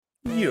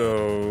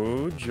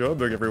Yo,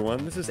 Joburg,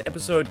 everyone. This is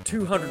episode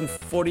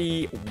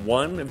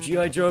 241 of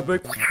G.I.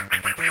 Joburg.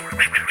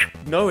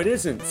 No, it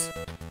isn't.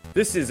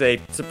 This is a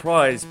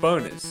surprise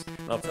bonus,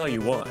 and I'll tell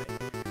you why.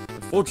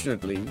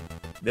 Unfortunately,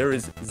 there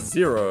is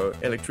zero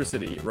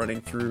electricity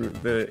running through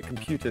the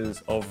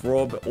computers of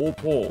Rob or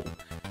Paul.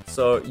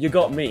 So you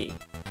got me,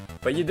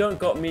 but you don't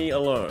got me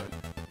alone.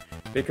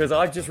 Because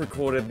I just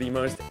recorded the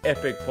most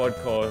epic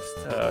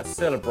podcast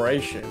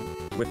celebration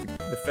with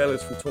the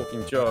fellas from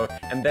Talking Joe,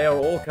 and they are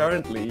all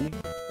currently,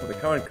 or the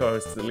current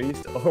co-hosts at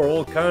least, are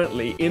all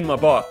currently in my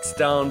box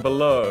down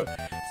below.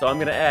 So I'm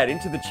going to add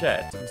into the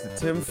chat Mr.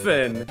 Tim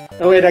Finn.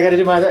 Oh wait, I gotta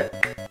do my...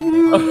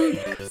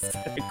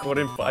 I caught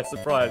him by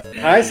surprise.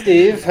 Hi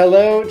Steve,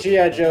 hello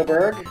G.I.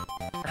 Joburg.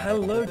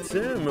 Hello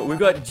Tim, we've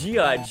got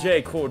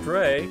G.I.J.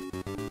 Cordray.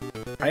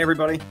 Hi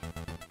everybody.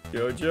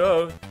 Yo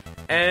Joe.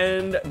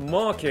 And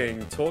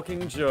marking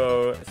Talking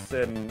Joe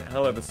Seddon.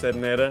 Hello, the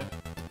Seddinator.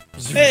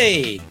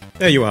 Hey!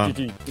 There you are.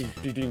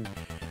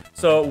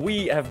 So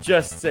we have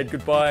just said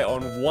goodbye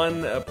on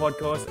one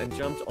podcast and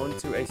jumped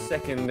onto a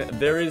second.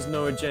 There is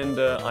no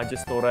agenda. I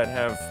just thought I'd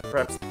have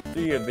perhaps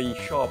three of the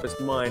sharpest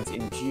minds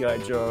in G.I.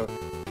 Joe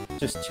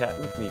just chat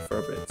with me for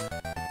a bit.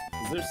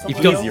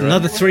 You've got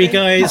another three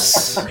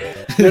guys.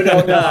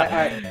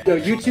 No,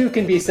 you two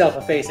can be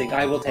self-effacing.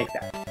 I will take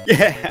that.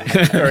 Yeah.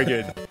 Very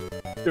good.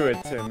 Do it,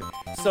 Tim.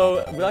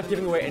 So, without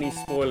giving away any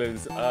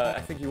spoilers, I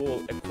think you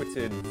all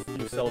acquitted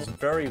yourselves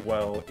very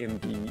well in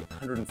the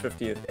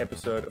 150th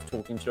episode of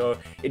Talking Joe.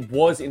 It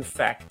was, in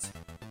fact,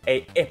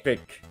 an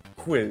epic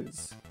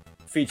quiz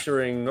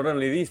featuring not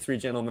only these three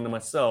gentlemen and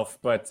myself,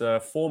 but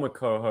former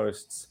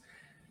co-hosts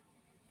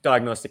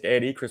Diagnostic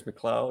Eddie, Chris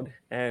McLeod,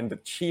 and the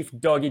Chief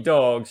Doggy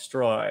Dog,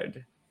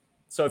 Stride.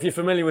 So if you're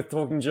familiar with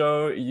Talking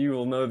Joe, you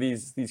will know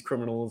these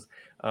criminals.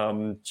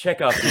 Check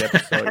out the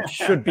episode. It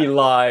should be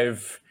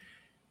live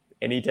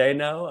any day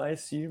now, I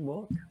assume,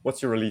 Mark?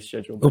 What's your release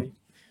schedule, buddy?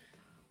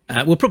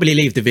 We'll probably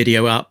leave the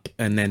video up,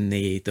 and then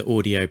the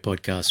audio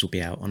podcast will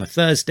be out on a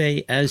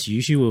Thursday, as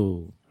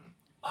usual.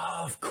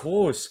 Oh, of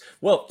course.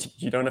 Well,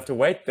 you don't have to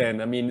wait then.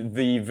 I mean,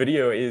 the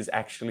video is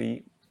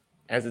actually,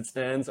 as it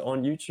stands,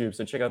 on YouTube.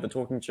 So check out the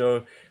Talking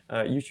Joe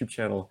YouTube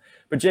channel.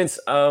 But gents,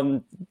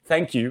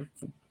 thank you,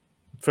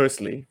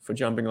 firstly, for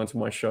jumping onto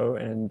my show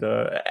and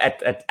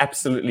at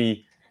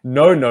absolutely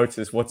no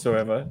notice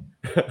whatsoever.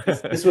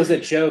 This was a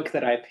joke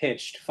that I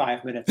pitched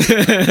 5 minutes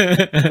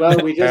ago. Well,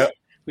 we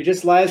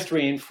just live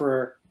streamed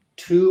for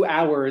 2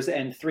 hours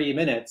and 3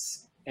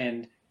 minutes,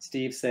 and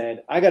Steve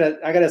said, "I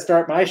gotta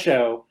start my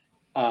show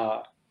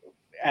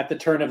at the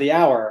turn of the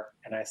hour."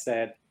 And I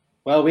said,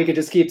 "Well, we could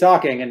just keep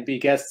talking and be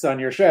guests on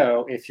your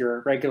show if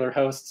your regular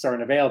hosts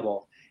aren't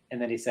available." And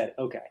then he said,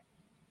 "Okay."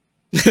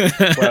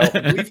 Well,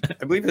 I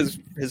believe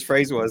his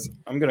phrase was,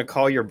 "I'm going to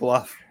call your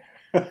bluff."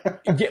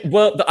 Yeah,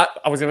 well,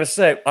 I was going to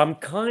say, I'm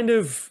kind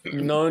of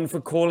known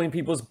for calling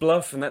people's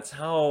bluff, and that's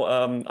how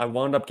I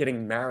wound up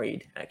getting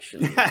married,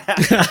 actually.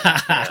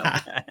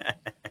 I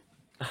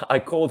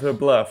called her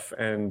bluff,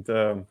 and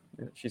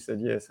she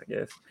said yes, I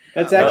guess.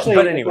 That's actually,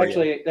 but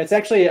anyway, that's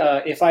actually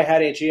if I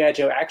had a G.I.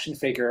 Joe action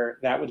figure,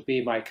 that would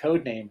be my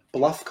code name,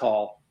 Bluff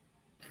Call.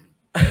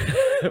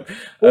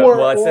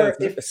 Well, I'd say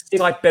it's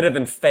like better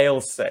than fail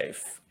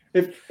safe.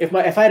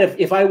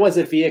 If I was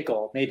a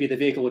vehicle, maybe the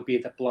vehicle would be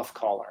the Bluff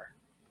Caller,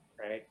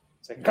 right?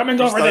 It's like, coming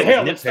over the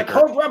hill, it's the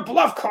Cobra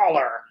Bluff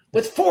Caller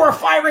with 4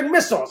 firing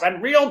missiles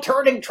and real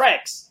turning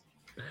tracks.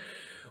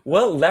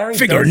 Well, Larry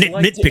figure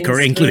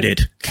nitpicker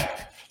included.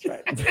 That's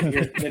right,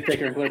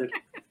 nitpicker included.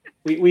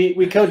 We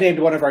codenamed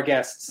one of our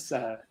guests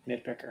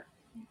Nitpicker.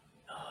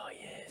 Oh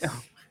yes.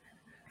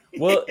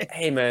 Well,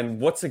 hey man,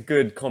 what's a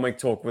good comic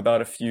talk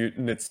without a few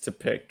nits to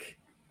pick?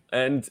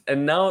 And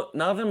now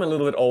that I'm a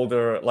little bit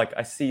older, like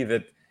I see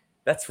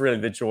that's really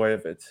the joy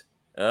of it,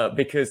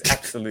 because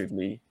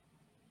absolutely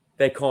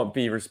they can't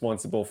be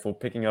responsible for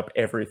picking up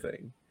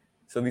everything.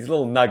 So these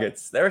little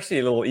nuggets, they're actually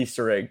a little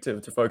Easter egg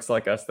to folks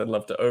like us that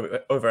love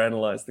to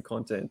overanalyze the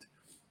content.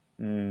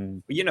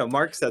 You know,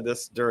 Mark said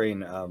this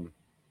during the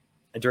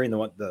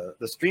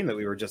stream that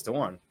we were just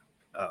on,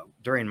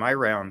 during my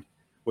round,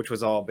 which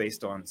was all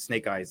based on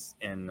Snake Eyes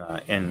in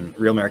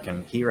Real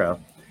American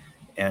Hero,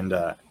 and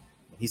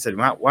he said,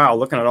 "Wow,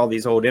 looking at all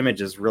these old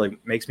images really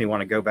makes me want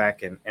to go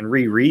back and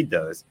reread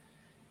those."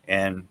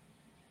 And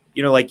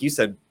you know, like you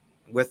said,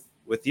 with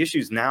the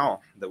issues now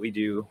that we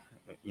do,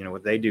 you know,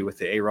 what they do with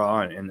the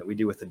A-Raw and that we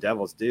do with the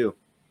Devils do,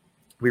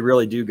 we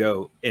really do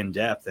go in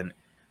depth. And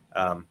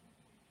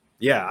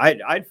yeah,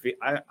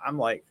 I'm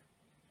like,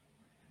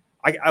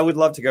 I would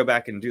love to go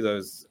back and do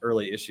those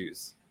early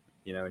issues,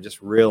 you know, and just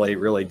really,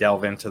 really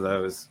delve into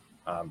those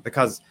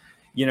because,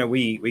 you know,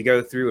 we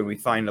go through and we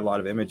find a lot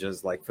of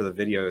images like for the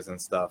videos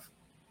and stuff.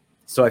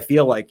 So I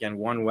feel like in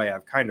one way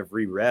I've kind of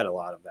reread a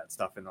lot of that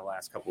stuff in the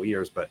last couple of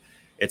years, but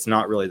it's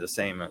not really the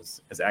same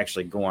as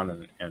actually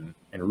going and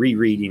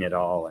rereading it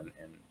all and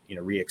you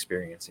know,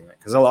 re-experiencing it,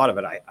 because a lot of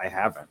it I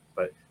haven't.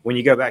 But when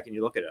you go back and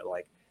you look at it,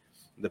 like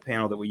the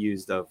panel that we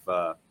used of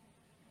the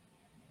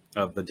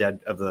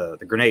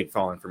grenade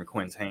falling from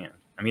Quinn's hand,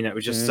 I mean, it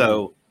was just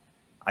so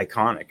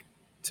iconic.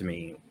 to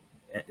me,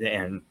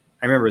 and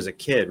I remember as a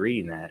kid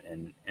reading that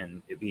and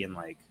it being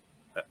like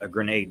a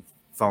grenade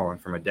falling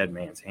from a dead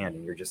man's hand,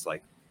 and you're just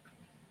like,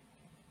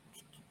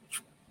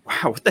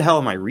 wow, what the hell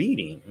am I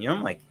reading? You know,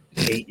 I'm like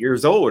 8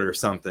 years old or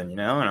something, you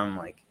know, and I'm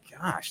like,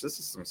 gosh, this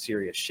is some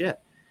serious shit.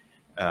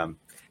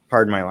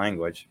 Pardon my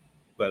language,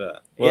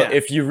 but well, yeah.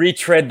 if you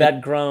retread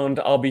that ground,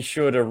 I'll be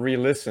sure to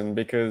re-listen,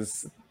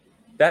 because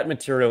that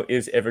material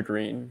is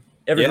evergreen.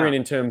 Evergreen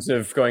in terms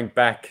of going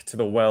back to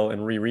the well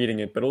and rereading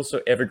it, but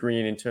also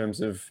evergreen in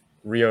terms of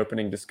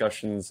reopening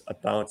discussions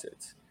about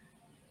it.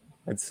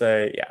 I'd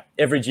say, yeah,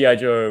 every G.I.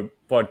 Joe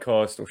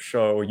podcast or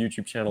show or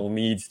YouTube channel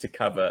needs to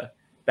cover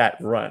that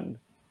run,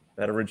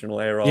 that original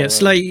ARR. Yeah,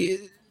 it's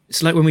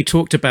like when we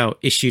talked about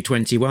issue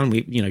 21.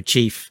 We, you know,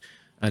 Chief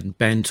and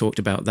Ben talked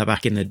about that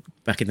back in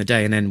the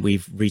day, and then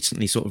we've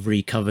recently sort of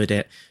recovered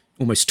it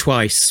almost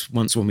twice.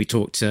 Once when we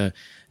talked to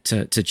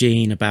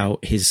Gene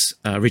about his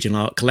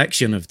original art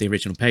collection of the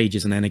original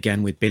pages, and then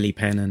again with Billy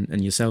Penn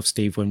and yourself,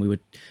 Steve, when we were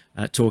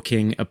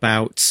talking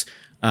about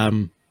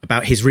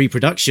his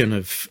reproduction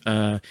of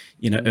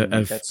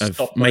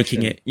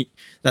making it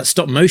that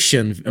stop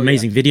motion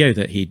amazing video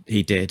that he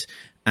did.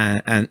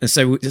 And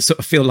so I sort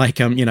of feel like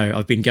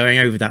I've been going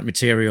over that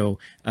material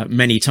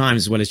many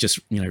times, as well as just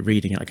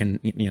reading it. I can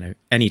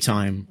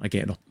anytime I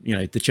get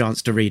the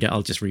chance to read it,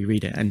 I'll just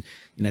reread it. And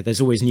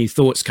there's always new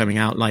thoughts coming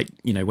out. Like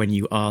when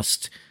you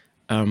asked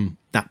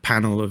that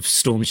panel of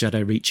Storm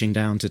Shadow reaching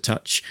down to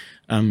touch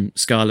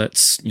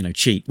Scarlet's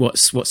cheek,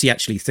 what's he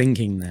actually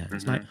thinking there?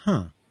 It's like,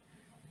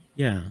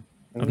 yeah.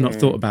 I've not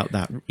thought about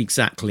that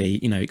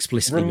exactly,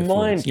 explicitly.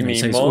 Remind me,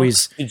 so Mark,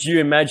 did you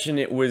imagine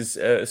it was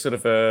sort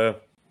of a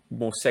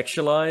more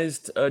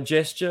sexualized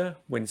gesture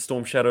when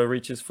Storm Shadow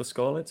reaches for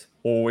Scarlet,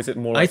 or is it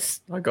more like,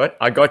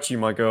 I got you,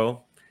 my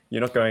girl,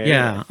 you're not going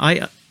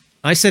anywhere?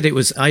 I said it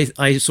was,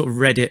 I sort of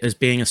read it as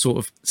being a sort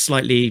of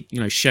slightly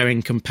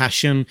showing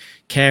compassion,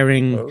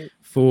 caring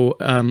for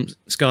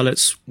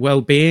Scarlet's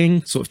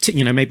well-being, sort of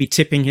maybe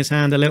tipping his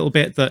hand a little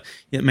bit, that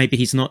maybe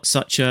he's not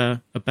such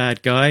a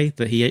bad guy,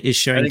 that he is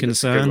showing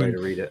concern. That's a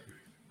good way to read it.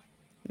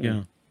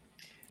 Yeah.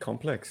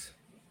 Complex.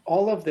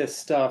 All of this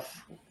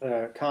stuff,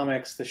 the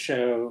comics, the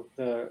show,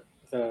 the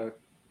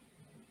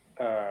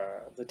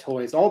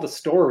toys, all the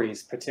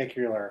stories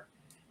particular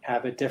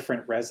have a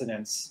different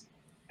resonance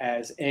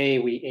as A,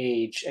 we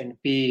age, and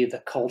B, the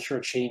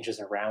culture changes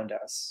around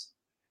us.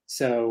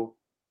 So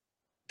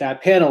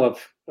that panel of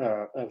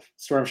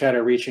Storm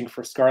Shadow reaching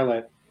for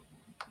Scarlet,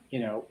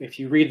 if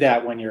you read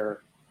that when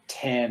you're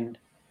 10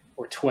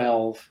 or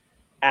 12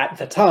 at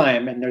the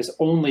time, and there's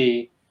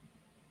only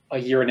a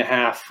year and a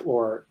half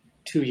or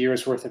 2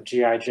 years worth of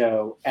G.I.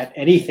 Joe at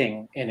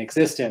anything in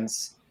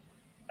existence,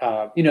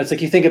 it's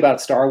like you think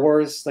about Star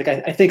Wars. Like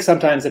I think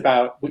sometimes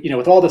about,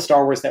 with all the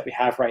Star Wars that we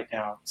have right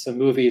now, so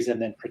movies,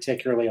 and then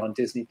particularly on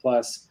Disney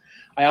Plus,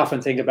 I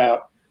often think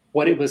about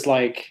what it was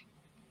like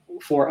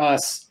for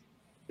us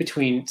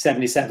between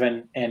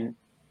 77 and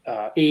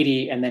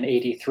 80, and then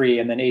 83,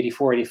 and then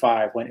 84,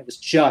 85, when it was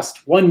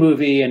just one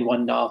movie and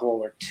one novel,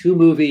 or two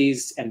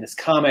movies and this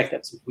comic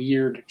that's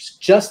weird.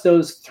 Just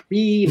those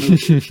three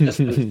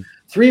movies,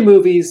 three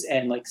movies,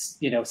 and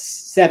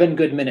 7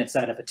 good minutes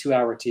out of a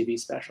 2-hour TV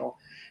special.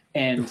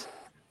 And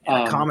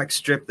a comic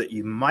strip that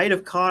you might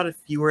have caught if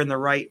you were in the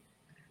right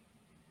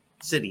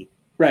city.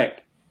 Right.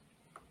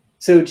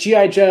 So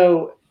G.I.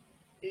 Joe,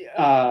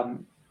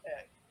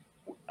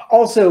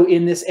 also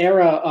in this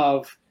era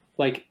of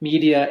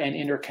media and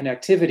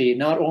interconnectivity,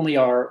 not only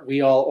are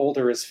we all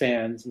older as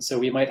fans, and so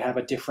we might have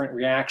a different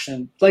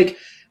reaction. A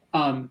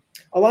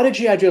lot of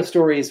G.I. Joe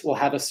stories will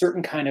have a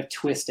certain kind of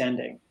twist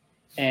ending.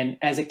 And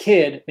as a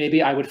kid,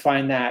 maybe I would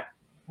find that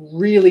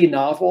really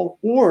novel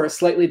or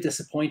slightly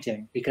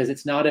disappointing, because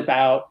it's not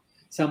about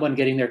someone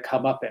getting their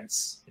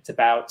comeuppance. It's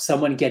about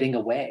someone getting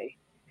away,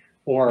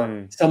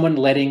 or someone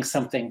letting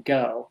something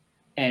go.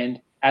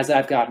 And as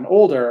I've gotten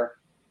older,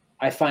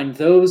 I find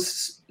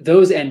those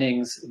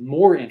endings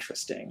more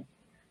interesting.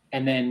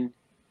 And then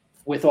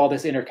with all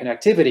this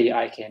interconnectivity,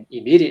 I can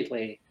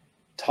immediately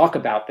talk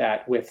about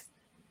that with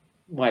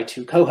my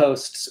two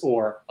co-hosts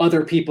or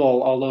other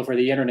people all over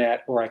the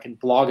internet, or I can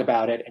blog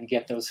about it and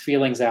get those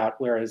feelings out.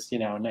 Whereas, in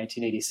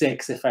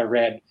 1986, if I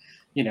read,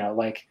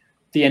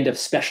 the end of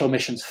Special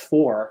Missions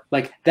 4,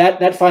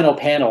 that final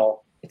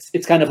panel,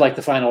 it's kind of like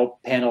the final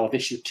panel of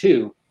issue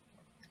 2,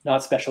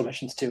 not Special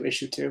Missions 2,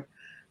 issue 2.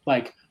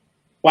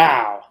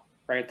 Wow,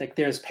 right?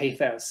 There's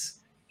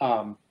pathos.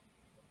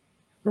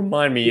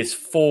 Remind me, is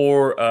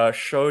 4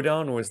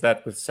 Showdown, or was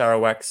that with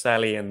Sarawak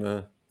Sally and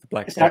the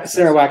black boxes?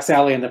 Sarawak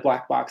Sally and the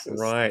black boxes.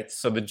 Right.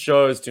 So the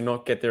Joes do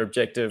not get their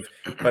objective,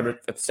 but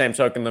at the same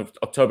token, the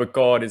October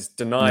Guard is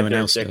denied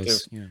their objective.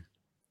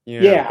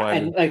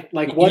 And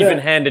what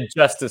even-handed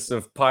justice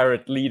of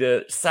pirate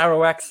leader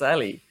Sarawak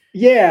Sally.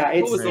 Yeah,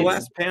 what was the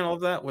last panel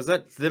of that? Was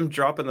that them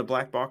dropping the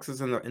black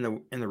boxes in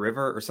the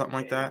river or something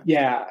like that?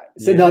 Yeah.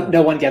 So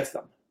no one gets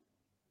them.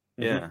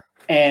 Yeah.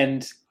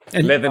 And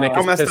Leatherneck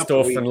is pissed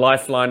off, and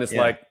Lifeline is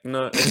like,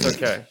 no, it's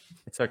okay.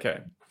 It's okay.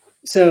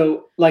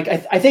 So,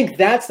 I think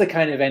that's the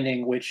kind of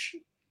ending which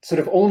sort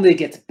of only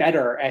gets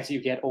better as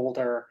you get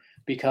older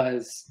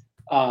because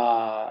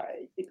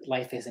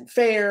life isn't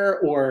fair,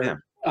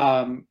 or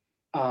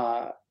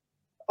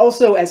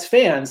also as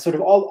fans, sort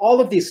of all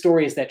of these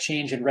stories that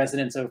change in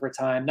resonance over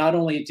time. Not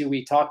only do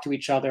we talk to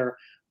each other,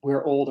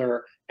 we're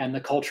older, and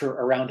the culture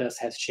around us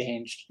has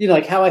changed.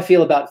 Like how I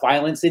feel about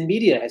violence in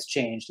media has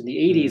changed. In the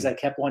 80s, I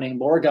kept wanting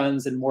more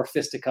guns and more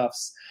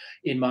fisticuffs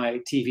in my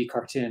TV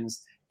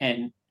cartoons.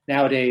 And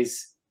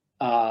nowadays,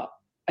 I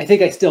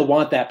think I still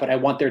want that, but I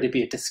want there to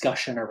be a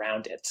discussion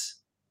around it.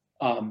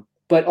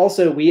 But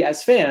also, we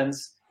as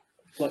fans,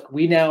 look,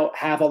 we now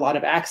have a lot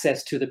of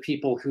access to the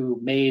people who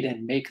made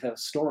and make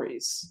those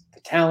stories, the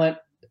talent,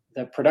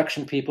 the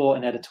production people,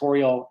 and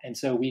editorial. And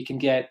so we can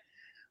get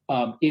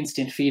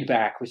instant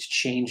feedback, which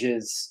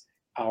changes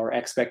our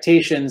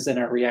expectations and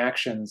our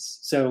reactions.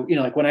 So,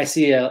 like when I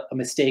see a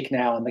mistake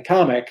now in the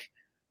comic,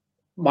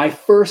 my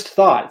first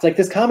thought, it's like,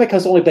 this comic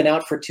has only been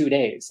out for 2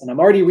 days, and I'm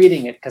already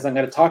reading it because I'm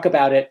going to talk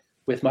about it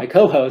with my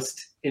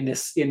co-host in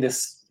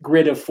this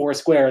grid of 4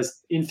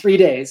 squares in 3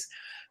 days.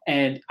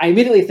 And I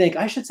immediately think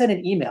I should send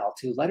an email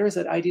to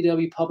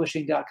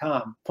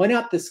letters@idwpublishing.com, point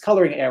out this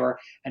coloring error,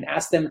 and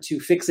ask them to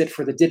fix it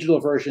for the digital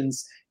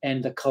versions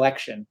and the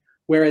collection.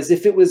 Whereas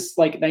if it was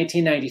like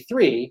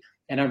 1993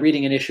 and I'm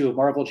reading an issue of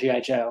Marvel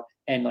G.I. Joe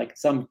and like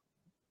some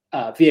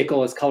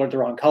vehicle is colored the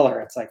wrong color,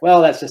 it's like,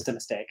 well, that's just a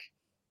mistake.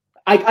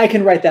 I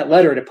can write that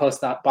letter to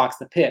Post Box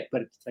the Pit,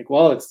 but it's like,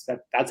 well, that's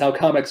how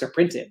comics are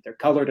printed. They're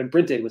colored and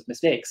printed with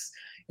mistakes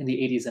in the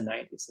 80s and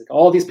 90s. Like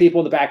all these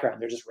people in the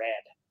background, they're just red.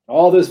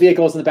 All those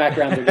vehicles in the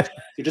background,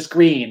 they're just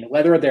green,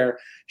 whether they're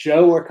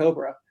Joe or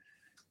Cobra.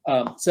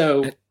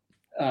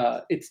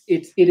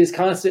 It is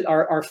constant.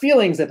 Our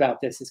feelings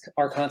about this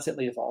are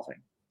constantly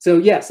evolving. So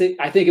yes,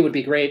 I think it would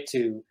be great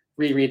to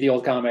reread the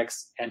old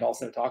comics and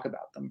also talk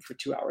about them for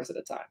 2 hours at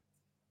a time.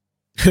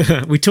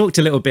 We talked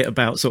a little bit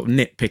about sort of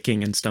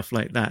nitpicking and stuff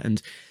like that, and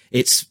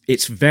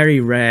it's very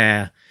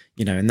rare,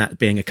 and that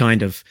being a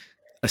kind of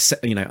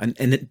an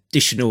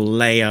additional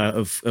layer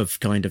of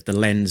kind of the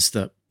lens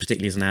that,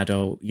 particularly as an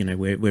adult,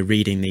 we're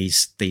reading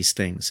these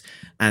things,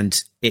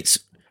 and it's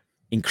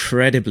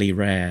incredibly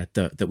rare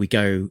that we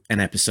go an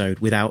episode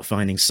without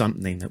finding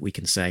something that we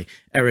can say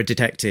error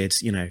detected.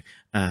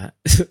 I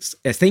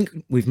think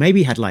we've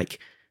maybe had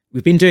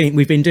we've been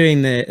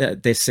doing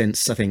this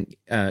since, I think,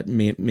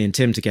 me and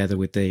Tim together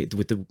with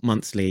the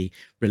monthly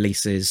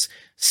releases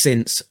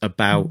since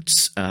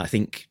about I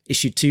think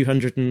issue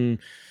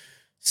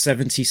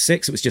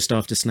 276. It was just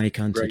after Snake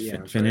Hunt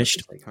had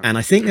finished, and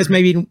I think there's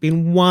maybe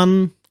been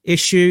one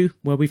issue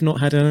where we've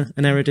not had an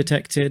error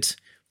detected,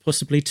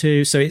 possibly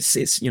 2. So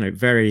it's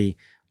very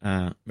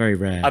very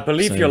rare. I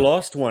believe your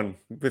last one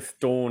with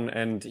Dawn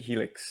and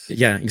Helix.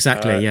 Yeah,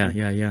 exactly.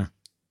 Yeah.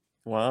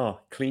 Wow,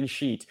 clean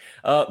sheet.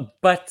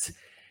 But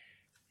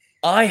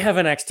I have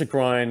an axe to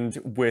grind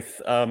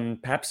with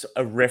perhaps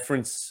a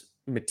reference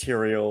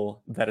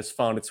material that has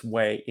found its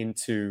way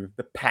into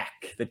the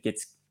pack that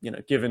gets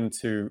given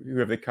to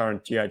whoever the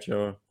current G.I.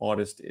 Joe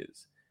artist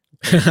is.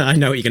 I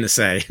know what you're going to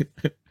say.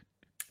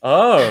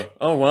 Oh,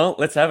 well,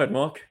 let's have it,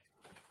 Mark.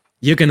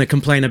 You're going to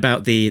complain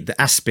about the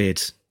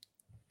Aspid.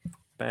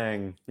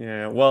 Bang.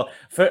 Yeah. Well,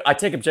 I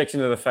take objection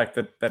to the fact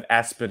that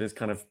Aspid has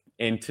kind of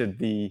entered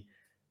the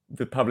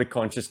public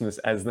consciousness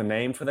as the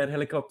name for that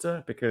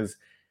helicopter, because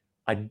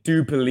I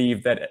do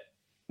believe that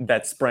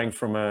sprang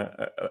from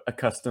a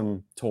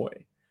custom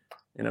toy.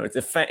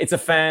 It's a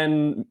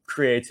fan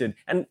created,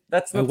 and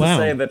that's not to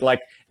say that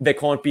there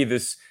can't be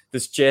this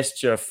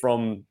gesture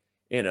from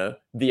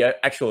the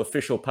actual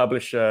official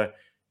publisher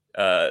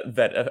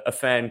that a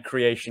fan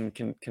creation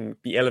can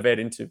be elevated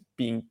into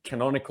being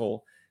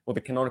canonical, or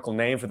the canonical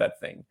name for that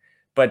thing.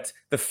 But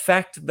the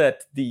fact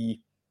that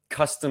the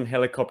custom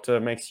helicopter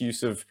makes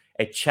use of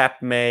a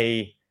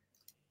Chap-May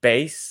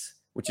base,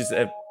 which is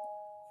a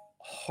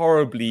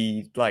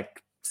horribly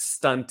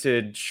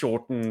stunted,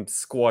 shortened,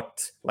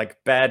 squat,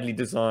 badly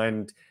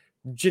designed,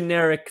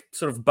 generic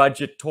sort of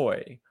budget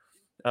toy.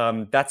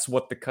 That's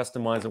what the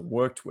customizer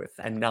worked with,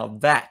 and now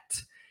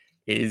that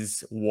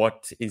is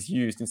what is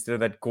used instead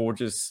of that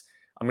gorgeous,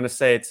 I'm going to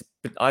say it's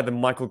either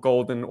Michael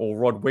Golden or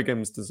Rod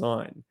Wigham's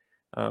design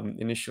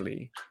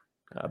initially.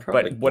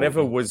 But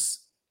whatever was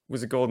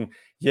a Golden.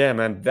 Yeah,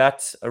 man,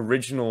 that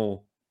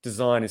original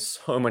design is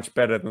so much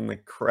better than the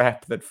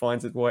crap that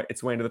finds its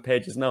way into the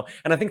pages now.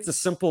 And I think it's a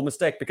simple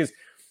mistake, because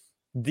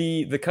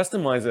the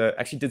customizer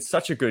actually did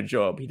such a good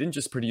job. He didn't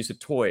just produce a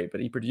toy,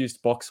 but he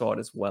produced box art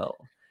as well.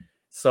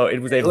 So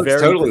it was a very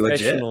totally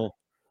professional,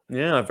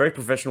 a very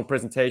professional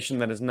presentation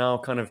that has now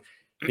kind of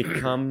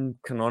become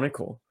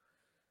canonical.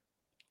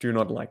 Do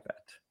not like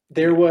that.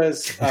 There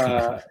was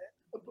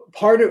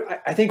part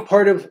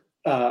of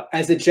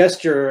as a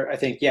gesture, I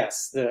think,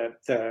 yes,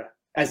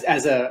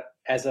 as a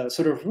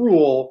sort of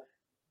rule,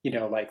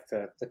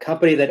 the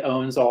company that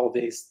owns all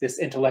this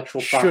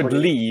intellectual property should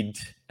lead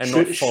and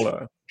not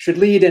follow. Should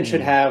lead and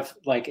should have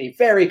a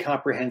very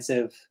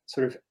comprehensive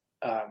sort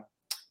of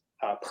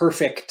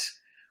perfect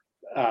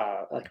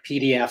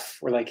PDF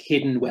or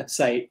hidden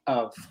website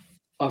of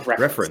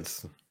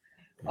reference.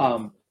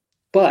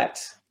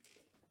 But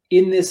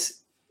in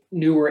this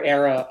newer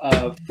era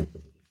of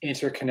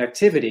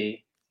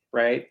interconnectivity,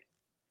 right?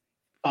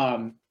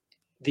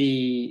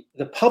 The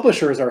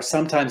publishers are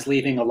sometimes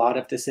leaving a lot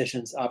of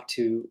decisions up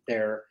to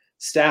their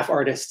staff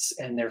artists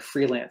and their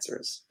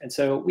freelancers. And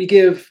so we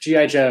give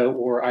G.I. Joe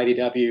or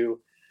IDW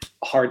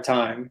a hard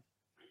time.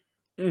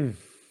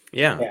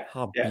 Yeah.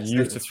 How Yeah,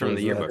 beautiful It's from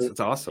the is that? yearbooks. It's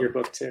awesome. Your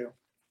book too.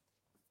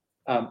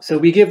 So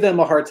we give them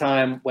a hard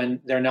time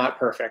when they're not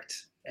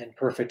perfect, and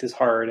perfect is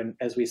hard. And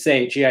as we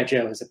say, G.I.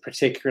 Joe is a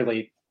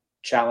particularly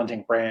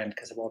challenging brand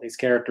because of all these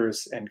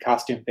characters and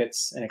costume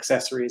bits and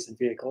accessories and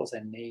vehicles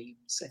and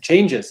names and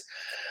changes.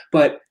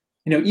 But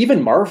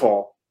even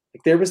Marvel,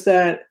 like there was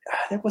that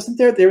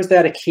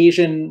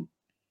occasion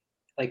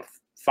like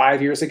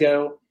 5 years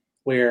ago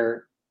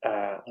where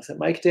was it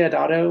Mike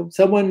Deodato?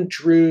 Someone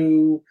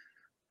drew,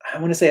 I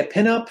want to say, a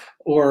pinup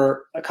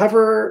or a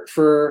cover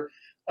for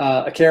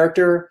a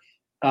character,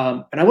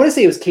 and I want to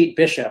say it was Kate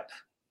Bishop,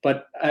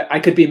 but I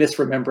could be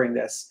misremembering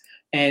this.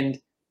 And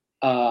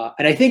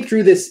I think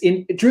drew this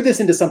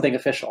into something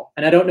official.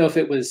 And I don't know if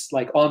it was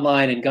like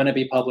online and gonna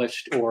be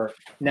published or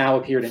now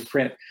appeared in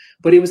print,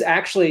 but it was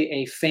actually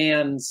a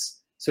fan's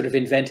sort of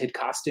invented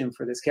costume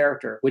for this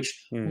character,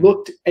 which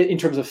looked, in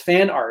terms of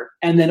fan art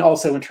and then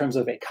also in terms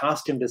of a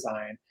costume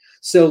design,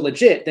 so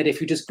legit that if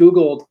you just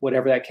Googled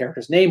whatever that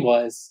character's name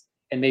was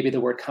and maybe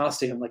the word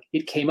costume, like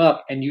it came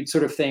up and you'd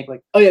sort of think like,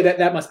 oh yeah,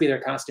 that must be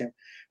their costume.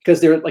 Because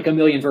there are like a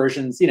million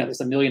versions,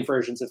 there's a million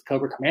versions of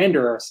Cobra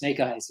Commander or Snake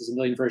Eyes. There's a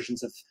million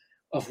versions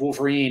of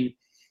Wolverine.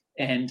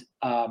 And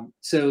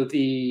so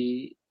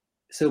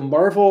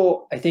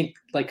Marvel, I think,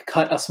 like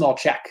cut a small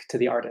check to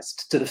the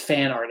artist, to the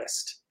fan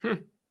artist.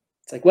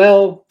 It's like,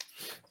 well,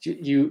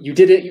 you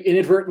did it, you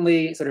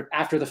inadvertently, sort of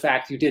after the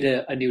fact, you did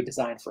a new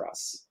design for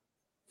us.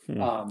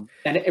 And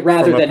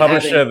rather From a than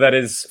publisher that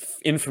is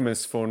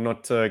infamous for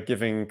not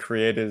giving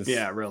creators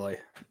really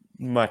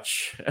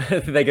much,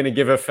 they're going to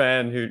give a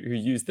fan who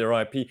used their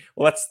IP.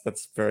 Well,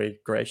 that's very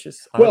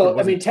gracious. Well,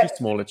 I mean, too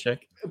small a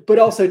check. But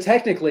also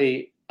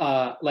technically,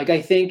 like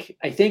I think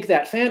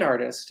that fan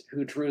artist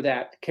who drew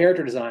that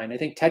character design, I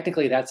think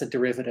technically that's a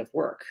derivative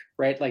work,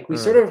 right? Like we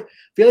sort of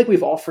feel like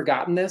we've all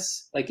forgotten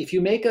this. Like if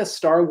you make a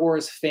Star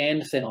Wars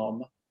fan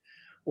film,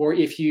 or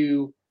if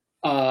you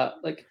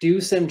like do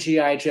some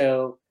G.I.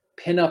 Joe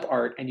pinup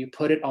art and you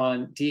put it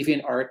on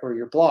DeviantArt or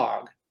your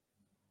blog,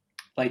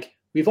 like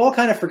we've all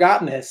kind of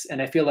forgotten this.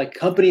 And I feel like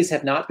companies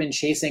have not been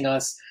chasing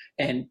us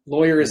and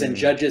lawyers and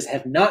judges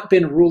have not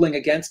been ruling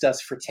against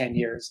us for 10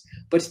 years.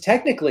 But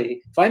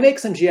technically, if I make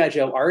some G.I.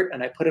 Joe art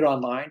and I put it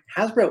online,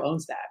 Hasbro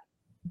owns that.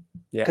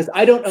 Yeah. Because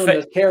I don't own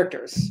those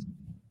characters.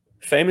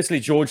 Famously,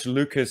 George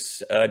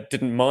Lucas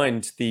didn't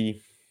mind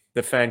the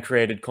fan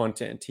created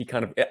content. He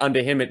kind of,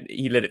 under him,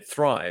 he let it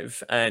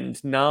thrive.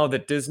 And now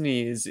that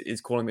Disney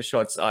is calling the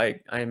shots,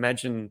 I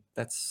imagine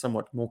that's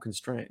somewhat more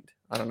constrained.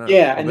 I don't know.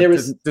 Yeah, and there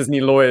was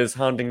Disney lawyers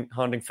hounding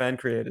fan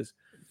creators.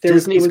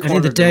 Disney's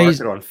cornered the days-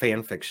 market on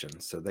fan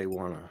fiction, so they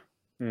want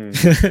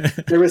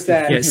to. There was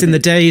that. Yeah, it's in the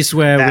days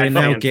where we're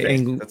now fanfic.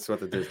 getting That's what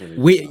the Disney.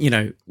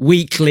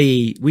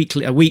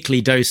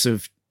 weekly dose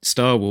of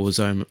Star Wars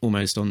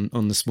almost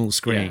on the small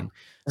screen.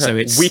 Yeah. So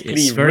it's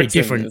very written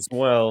different as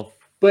well.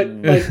 But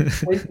like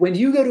when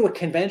you go to a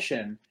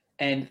convention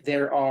and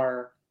there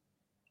are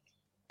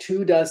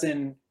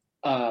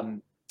 24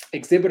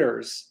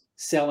 exhibitors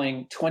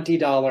selling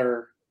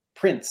 $20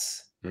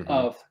 prints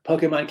of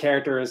Pokemon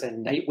characters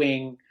and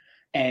Nightwing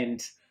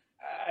and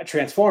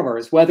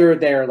Transformers, whether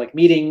they're like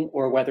meeting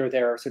or whether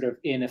they're sort of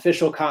in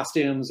official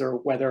costumes or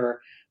whether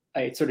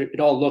it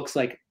all looks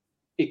like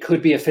it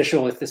could be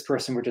official if this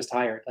person were just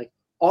hired. Like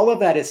all of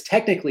that is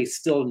technically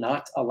still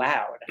not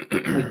allowed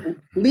like,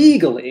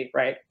 legally,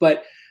 right?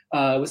 But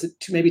was it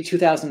maybe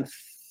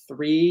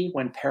 2003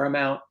 when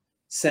Paramount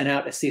sent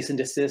out a cease and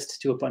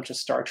desist to a bunch of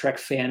Star Trek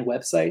fan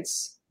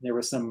websites? There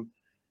were some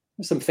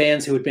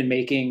fans who had been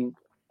making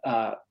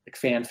like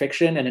fan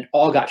fiction, and it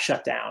all got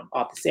shut down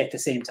at the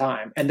same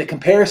time. And the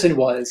comparison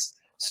was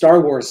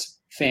Star Wars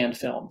fan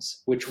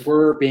films, which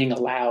were being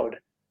allowed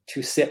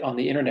to sit on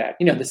the internet.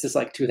 This is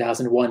like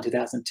 2001,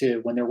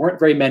 2002, when there weren't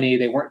very many,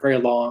 they weren't very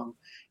long,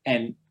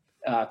 and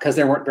because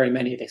there weren't very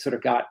many, they sort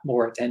of got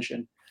more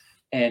attention.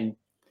 And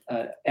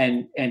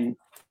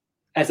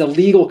as a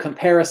legal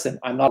comparison,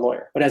 I'm not a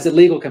lawyer, but as a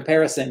legal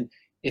comparison,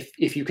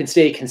 if you can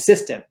stay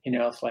consistent,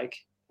 if like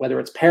whether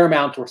it's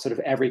Paramount or sort of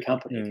every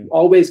company, if you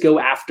always go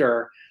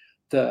after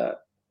the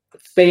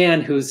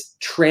fan who's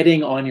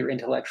treading on your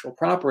intellectual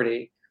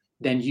property,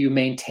 then you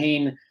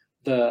maintain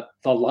the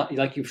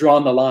like you've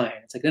drawn the line.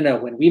 It's like no,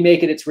 when we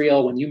make it, it's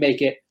real. When you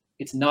make it,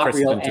 it's not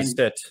real. And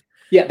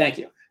yeah, thank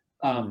you.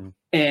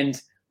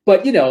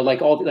 But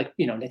like all like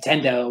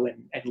Nintendo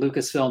and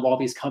Lucasfilm, all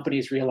these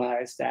companies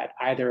realized that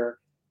either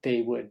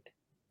they would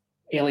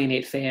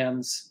alienate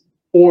fans,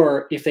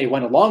 or if they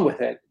went along with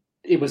it,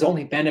 it was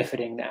only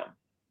benefiting them.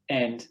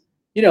 And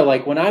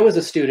like when I was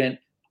a student,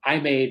 I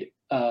made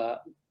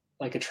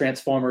like a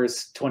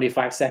Transformers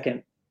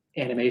 25-second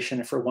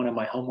animation for one of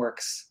my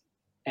homeworks,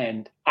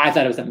 And I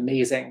thought it was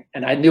amazing.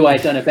 And I knew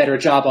I'd done a better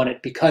job on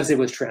it because it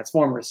was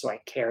Transformers, so I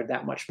cared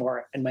that much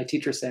more. And my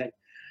teacher said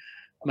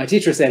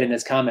in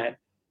his comment,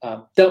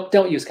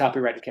 don't use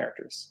copyrighted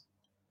characters.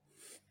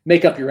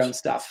 Make up your own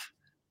stuff.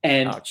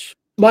 And Ouch.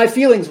 my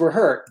feelings were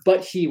hurt,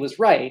 but he was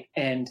right.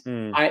 And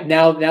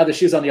now the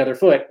shoe's on the other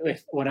foot.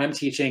 When I'm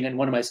teaching and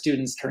one of my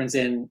students turns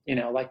in,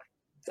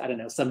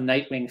 some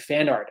Nightwing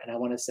fan art, and I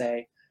want to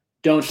say,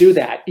 don't do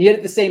that. Yet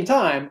at the same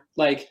time,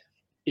 like,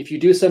 if you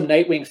do some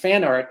Nightwing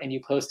fan art and you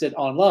post it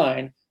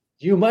online,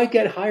 you might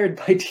get hired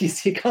by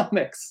DC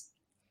Comics.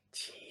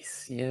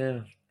 Jeez, yeah.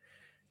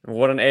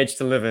 What an age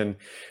to live in.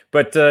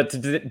 But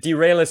to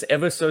derail us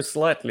ever so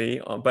slightly,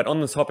 but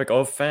on the topic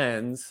of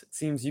fans, it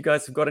seems you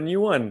guys have got a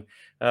new one.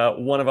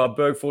 One of our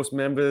Berg Force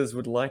members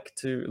would like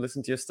to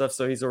listen to your stuff,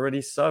 so he's already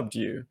subbed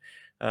you.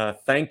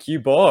 Thank you,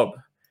 Bob.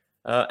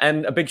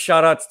 And a big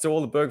shout out to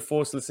all the Berg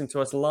Force listening to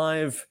us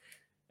live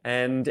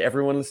and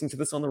everyone listening to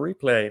this on the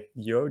replay.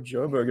 Yo,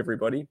 Joburg,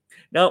 everybody.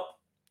 Now,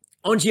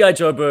 on G.I.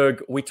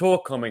 Joburg, we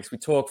talk comics, we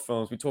talk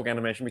films, we talk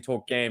animation, we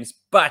talk games,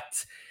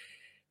 but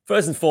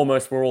first and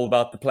foremost, we're all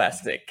about the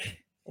plastic.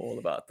 All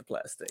about the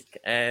plastic.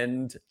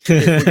 And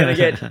if we're going to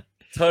get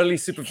totally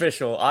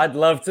superficial, I'd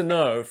love to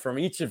know from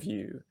each of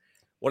you,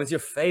 what is your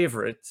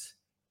favorite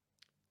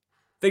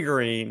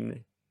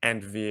figurine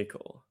and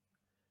vehicle?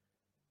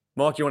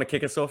 Mark, you want to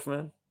kick us off,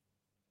 man?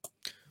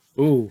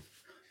 Ooh.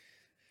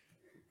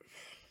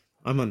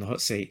 I'm on the hot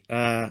seat.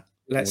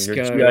 Let's go.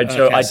 G.I.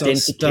 Joe Okay,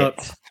 so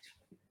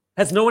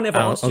Has no one ever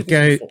asked you I'll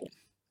this go. before?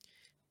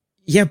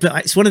 Yeah,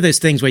 but it's one of those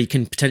things where you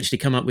can potentially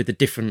come up with a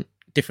different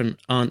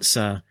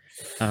answer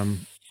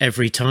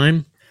every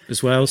time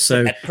as well.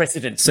 So That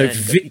precedent, so man,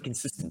 be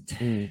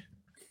consistent.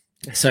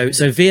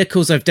 So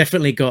vehicles, I've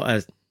definitely got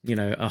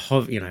a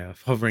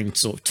hovering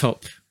sort of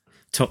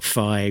top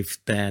five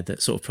there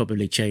that sort of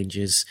probably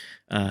changes.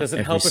 Does it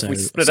every help if we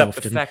so split up the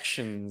often.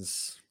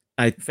 factions?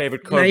 I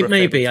Favorite Cobra,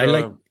 maybe favorite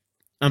I like.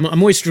 I'm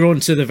always drawn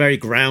to the very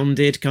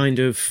grounded kind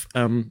of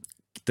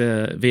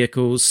the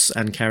vehicles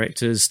and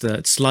characters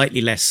that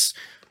slightly less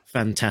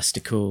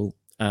fantastical.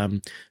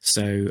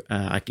 So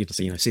I can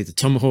see the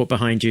Tomahawk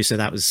behind you. So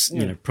that was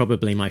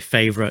probably my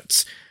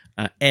favorite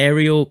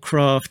aerial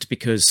craft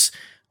because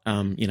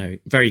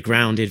very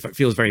grounded,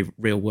 feels very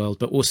real world,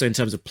 but also in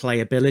terms of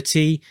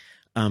playability,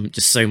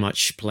 just so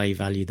much play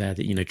value there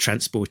that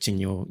transporting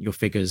your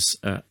figures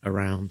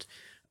around.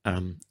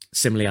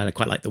 Similarly, I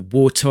quite like the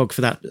Warthog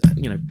for that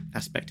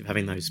aspect of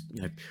having those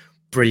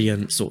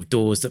brilliant sort of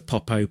doors that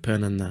pop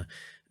open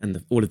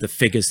and all of the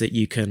figures that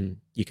you can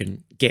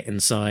get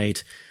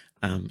inside.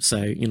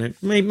 So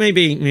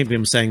maybe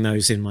I'm saying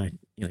those in my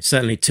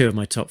certainly two of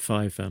my top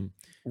five.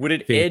 Would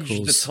it vehicles.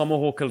 edge the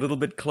Tomahawk a little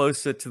bit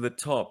closer to the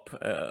top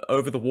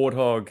over the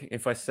Warthog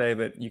if I say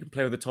that you can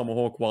play with the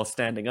Tomahawk while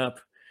standing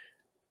up?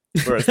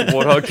 Whereas the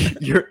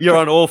Warthog, you're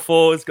on all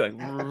fours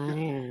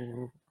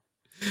going.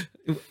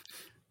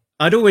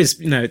 I'd always,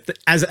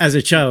 as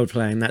a child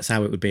playing, that's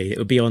how it would be. It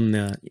would be on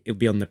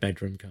the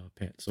bedroom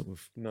carpet, sort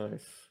of.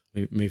 Nice.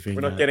 Moving.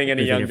 We're not getting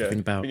any younger.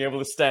 About. Being able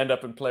to stand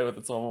up and play with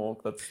the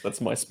Tomahawk, that's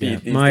my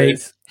speed these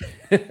days.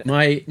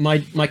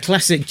 My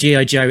classic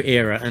G.I. Joe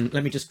era, and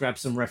let me just grab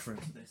some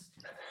reference to this.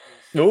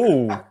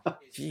 Oh,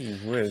 gee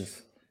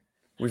whiz.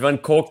 We've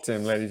uncorked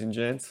him, ladies and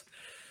gents.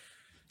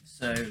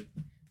 So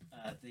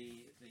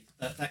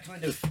that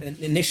kind of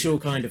initial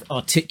kind of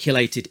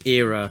articulated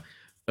era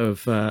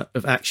of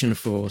Action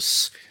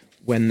Force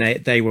when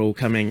they were all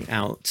coming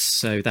out.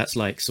 So that's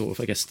like sort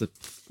of, I guess, the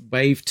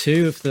wave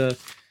 2 of the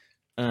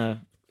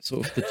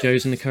sort of the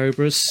Joes and the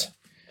Cobras.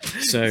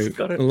 So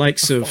the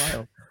likes of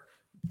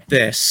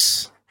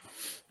this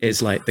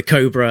is like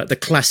the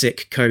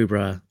classic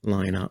Cobra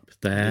lineup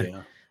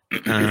there.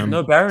 Yeah.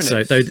 No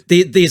Baroness. So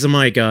these are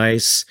my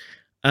guys.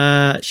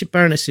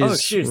 Baroness is. Oh,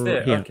 she's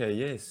there. Yeah. Okay,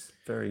 yes,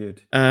 very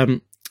good.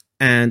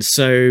 And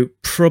so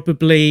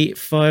probably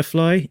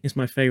Firefly is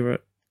my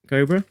favorite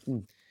Cobra.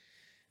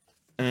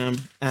 And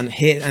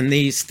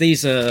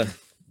these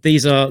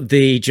are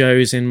the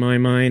Joes in my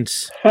mind.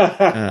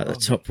 The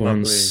top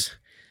ones.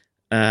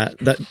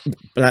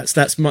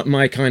 That's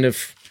my kind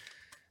of.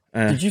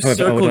 Did you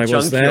circle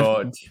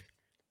Junkyard?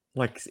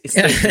 Like it's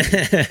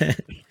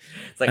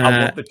like I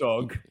want the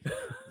dog.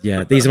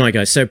 Yeah, these are my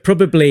guys. So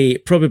probably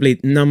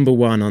number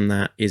one on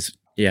that is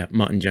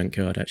Martin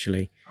Junkyard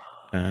actually.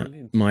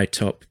 My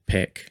top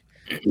pick.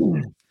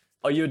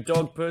 Are you a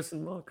dog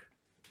person, Mark?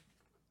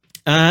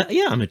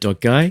 Yeah, I'm a dog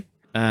guy.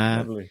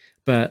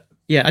 But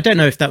yeah, I don't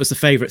know if that was the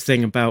favorite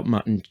thing about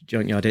Martin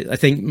Junkyard. I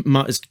think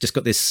Martin's just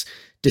got this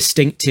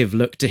distinctive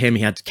look to him.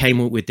 He came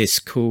up with this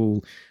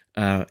cool,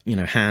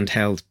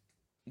 handheld.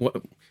 What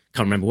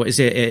can't remember what is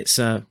it? It's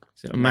a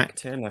Mac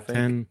 10, I think.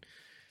 10.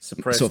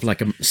 Suppressed. Sort of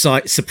like a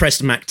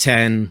suppressed Mac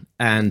 10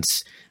 and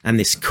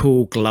this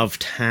cool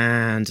gloved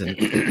hand, and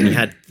he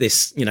had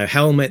this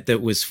helmet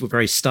that was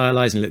very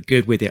stylized and looked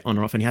good with it on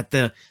or off, and he had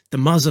the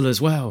muzzle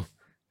as well.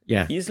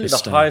 Yeah, easily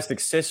the highest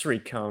accessory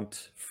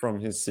count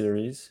from his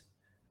series.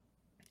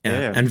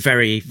 Yeah, and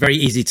very very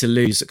easy to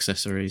lose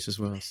accessories as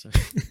well. So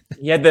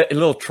He had a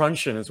little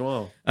truncheon as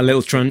well, A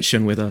little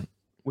truncheon with a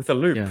with a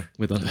loop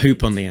with a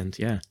hoop on the end.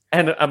 Yeah.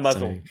 and a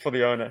muzzle So- for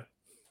the owner.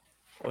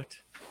 What?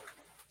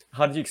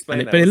 How did you explain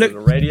that? But it Was looked a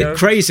radio?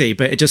 crazy,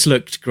 but it just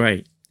looked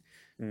great.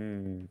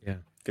 Yeah.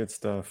 Good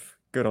stuff.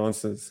 Good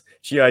answers.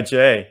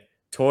 GIJ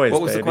toys.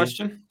 What was the baby.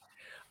 question?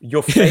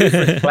 Your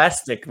favorite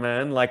plastic,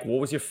 man. Like, what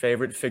was your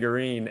favorite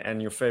figurine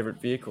and your favorite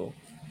vehicle?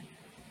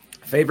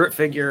 Favorite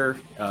figure,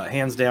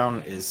 hands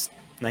down, is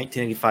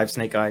 1985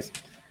 Snake Eyes.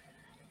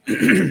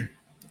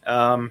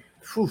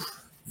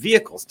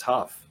 Vehicle's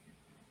tough.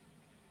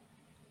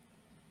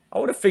 I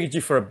would have figured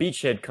you for a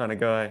beachhead kind of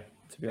guy.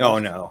 To be Oh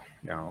honest.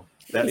 no.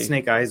 That Really?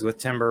 Snake Eyes with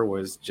Timber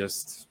was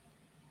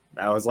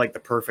that was like the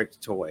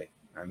perfect toy.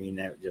 I mean,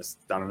 that just,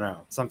 I don't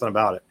know, something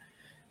about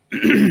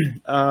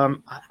it.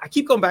 I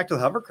keep going back to the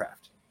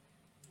hovercraft.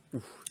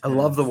 I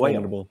love the whale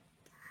Formidable.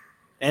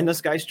 and the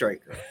Sky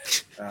Striker,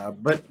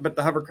 but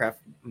the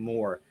hovercraft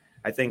more.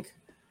 I think,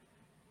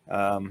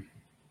 I mean,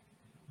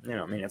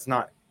 it's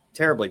not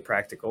terribly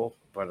practical,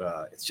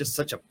 but it's just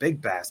such a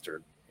big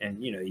bastard,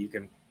 and you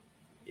can,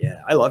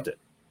 I loved it.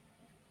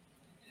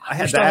 I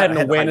had an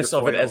the awareness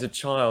of it hydrofoil. as a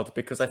child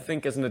because I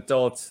think as an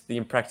adult the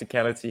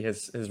impracticality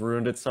has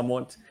ruined it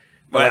somewhat.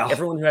 But Well. like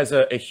everyone who has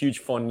a huge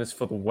fondness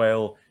for the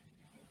whale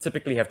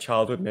typically have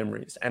childhood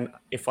memories. And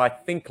if I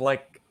think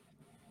like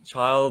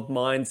child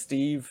mind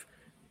Steve,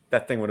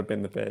 that thing would have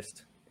been the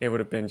best. It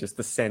would have been just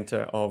the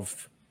center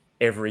of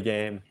every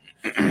game.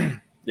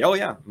 Oh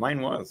yeah,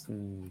 mine was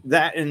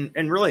that,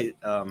 and really,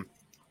 I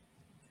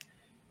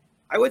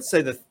would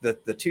say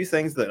the two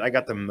things that I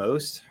got the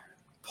most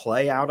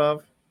play out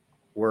of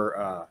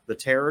were the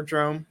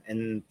Terrordrome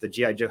and the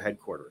GI Joe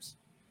headquarters,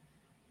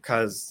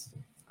 because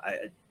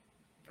I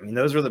mean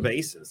those were the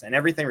bases, and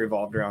everything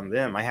revolved around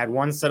them. I had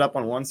one set up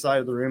on one side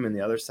of the room and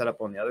the other set up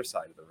on the other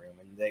side of the room,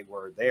 and they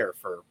were there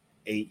for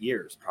 8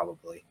 years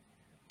probably.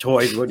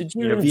 Toys would, Did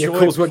you enjoy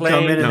vehicles would come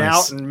playing- in and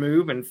Nice. out and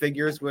move, and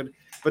figures would,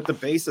 but the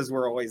bases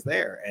were always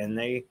there, and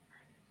they,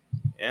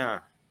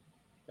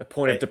 A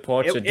point of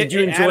departure. it- Did you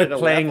it enjoy added a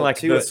playing level like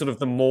to the it. sort of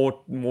the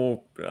more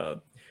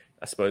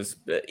I suppose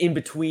in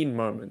between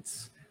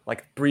moments,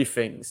 like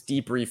briefings,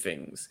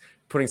 debriefings,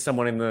 putting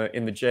someone in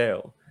the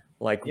jail?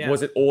 Like, Yeah.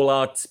 was it all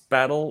out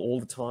battle all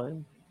the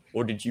time,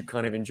 or did you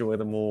kind of enjoy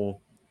the more?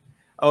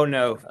 Oh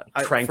no!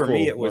 For tranquil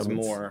me, it was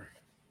moments. more,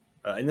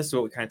 and this is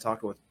what we kind of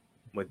talked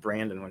with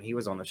Brandon when he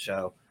was on the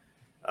show.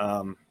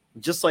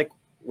 Just like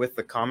with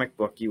the comic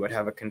book, you would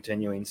have a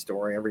continuing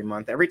story every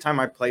month. Every time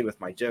I played with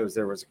my Joes,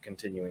 there was a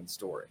continuing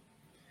story.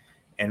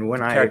 And when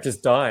Characters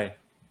die.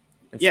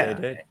 And stay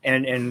dead.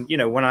 and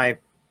when I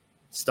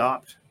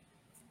stopped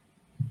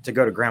to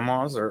go to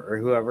grandma's or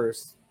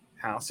whoever's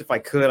house, if I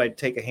could, I'd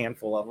take a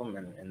handful of them,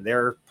 and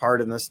their part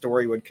in the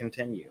story would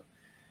continue.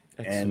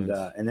 Excellent.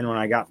 And then when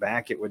I got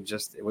back, it was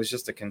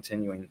just a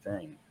continuing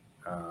thing.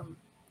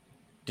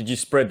 Did you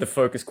spread the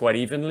focus quite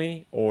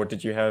evenly, or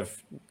did you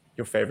have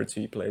your favorites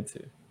who you played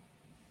to?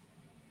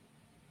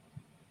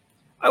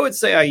 I would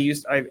say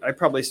I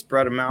probably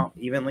spread them out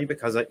evenly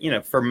because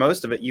for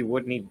most of it you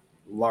would need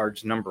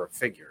large number of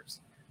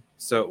figures.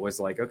 So it was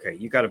like, okay,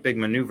 you got a big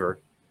maneuver,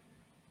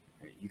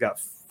 you got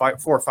 4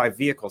 or 5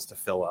 vehicles to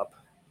fill up.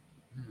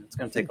 It's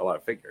going to take a lot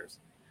of figures.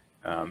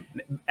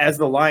 As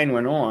the line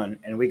went on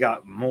and we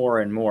got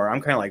more and more,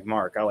 I'm kind of like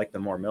Mark. I like the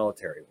more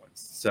military ones.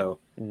 So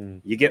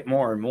you get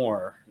more and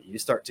more. You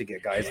start to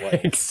get guys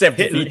like Except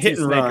hit V2 and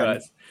Snake run,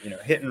 Eyes.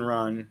 hit and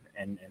run,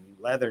 and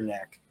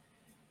Leatherneck,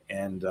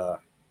 and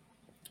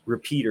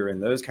Repeater,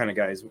 and those kind of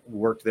guys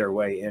worked their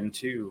way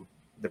into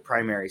the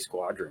primary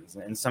squadrons,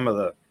 and some of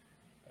the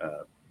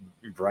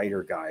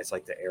brighter guys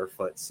like the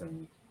Airfoots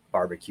and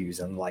Barbecues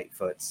and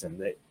Lightfoots,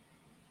 and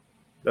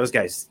those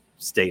guys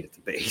stayed at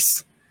the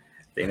base.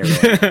 They never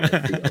went out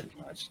in the field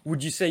much.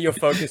 Would you say your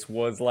focus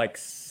was like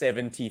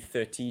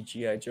 70-30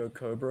 G.I. Joe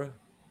Cobra?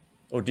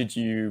 Or did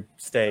you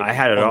stay I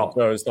had it on all.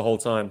 those the whole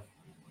time?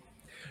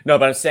 No,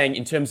 but I'm saying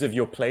in terms of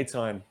your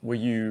playtime, were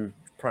you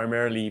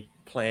primarily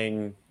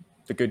playing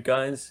the good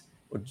guys?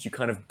 Or did you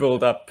kind of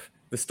build up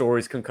the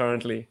stories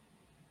concurrently?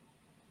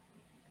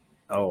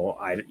 Oh,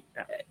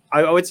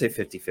 I would say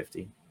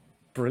 50-50.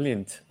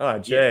 Brilliant. Oh,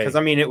 Jay. Because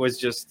I mean, it was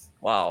just,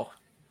 Wow.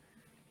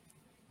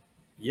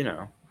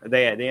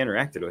 they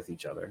interacted with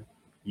each other.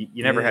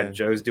 You never Yeah. had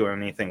Joes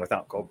doing anything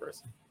without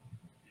Cobras.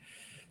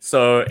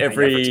 So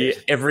never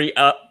did. every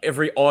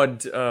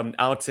odd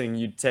outing,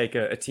 you'd take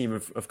a team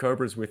of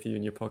Cobras with you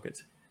in your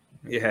pocket.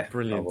 Yeah,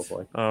 Brilliant.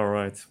 probably. All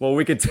right. Well,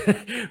 we could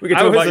we could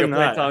I talk was about a your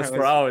nut. playtimes I for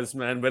was- hours,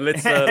 man. But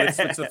let's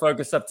switch the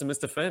focus up to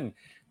Mr. Finn.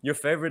 Your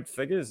favorite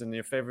figures and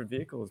your favorite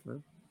vehicles,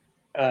 man.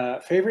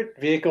 Favorite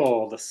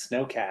vehicle, the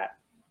Snowcat.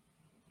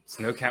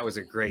 Snowcat was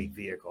a great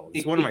vehicle.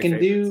 It's It, one of it my can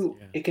favorites. do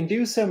Yeah. it can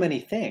do so many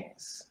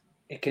things.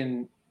 It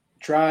can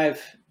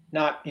drive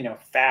not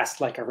fast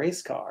like a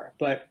race car,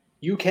 but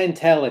you can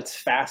tell it's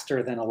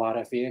faster than a lot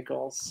of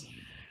vehicles.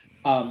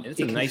 It's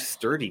it a can- nice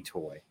sturdy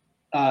toy.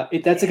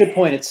 That's a good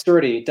point. It's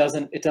sturdy. It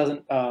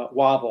doesn't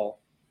wobble.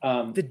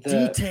 The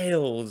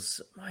details,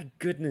 my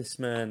goodness,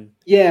 man.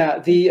 Yeah,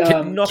 the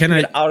Knocking can I-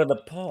 it out of the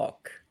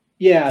park.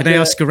 Yeah. Can I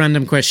ask a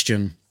random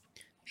question?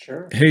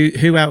 Sure.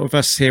 Who out of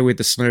us here with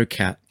the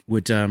Snowcat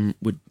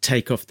would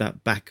take off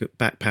that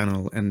back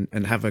panel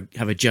and have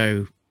a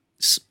Joe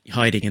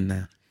hiding in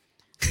there?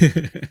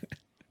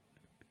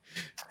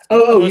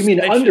 Oh, you mean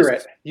under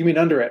it? You mean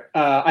under it?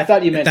 I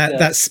thought you meant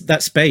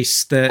that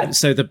space. There's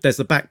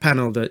the back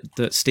panel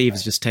that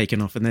Steve's just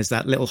taken off, and there's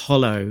that little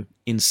hollow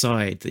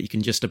inside that you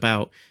can just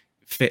about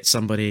fit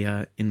somebody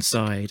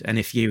inside. And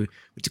if you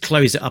were to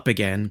close it up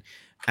again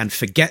and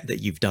forget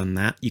that you've done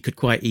that, you could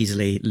quite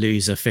easily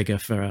lose a figure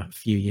for a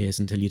few years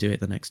until you do it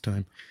the next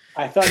time.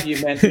 I thought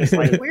you meant it's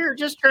like we were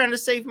just trying to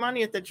save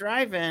money at the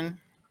drive-in.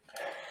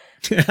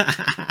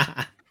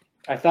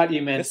 I thought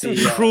you meant it's some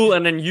cruel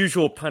and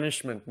unusual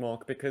punishment,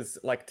 Mark, because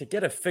like to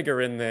get a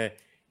figure in there,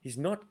 he's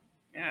not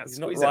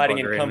riding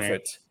in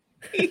comfort.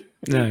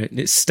 No,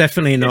 it's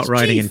definitely not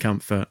riding in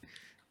comfort.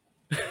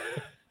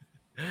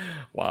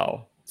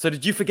 Wow. So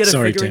did you forget a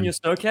figure in your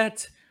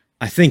Snowcat?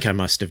 I think I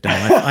must have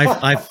done.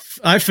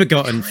 I've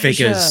forgotten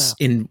figures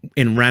in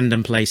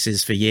random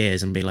places for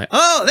years and be like,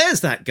 oh,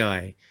 there's that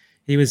guy.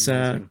 He was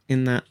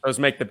in that. Those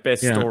make the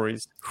best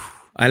stories.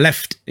 I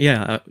left,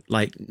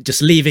 like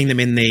just leaving them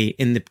in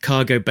the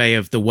cargo bay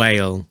of the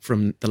Whale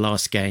from the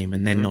last game,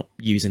 and then not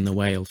using the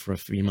Whale for a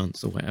few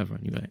months or whatever.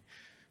 And you're like,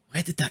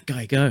 where did that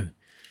guy go?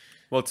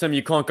 Well, Tim,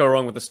 you can't go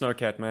wrong with the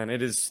Snowcat, man.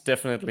 It is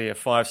definitely a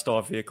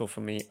 5-star vehicle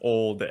for me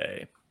all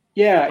day.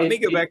 Yeah. Let me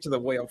go back to the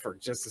Whale for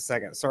just a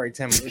second. Sorry,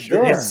 Tim.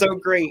 Sure. It's so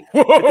great.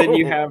 But then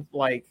you have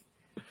like,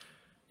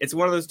 it's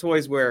one of those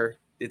toys where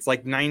it's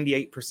like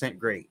 98%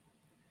 great.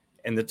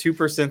 And the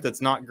 2%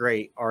 that's not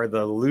great are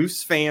the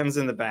loose fans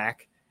in the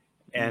back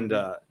and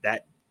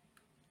that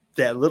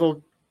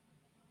little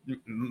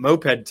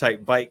moped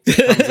type bike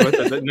that comes with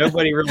it that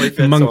nobody really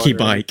fits monkey on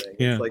bike.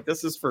 Yeah. It's like,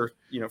 this is for,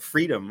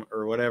 freedom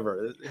or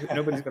whatever.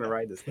 Nobody's going to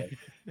ride this thing.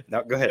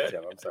 Now, go ahead,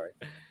 Tim. I'm sorry.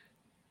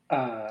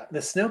 The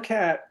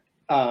Snowcat,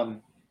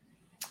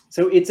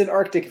 so it's an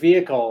Arctic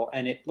vehicle,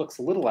 and it looks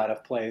a little out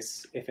of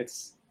place if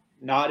it's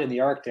not in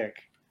the Arctic,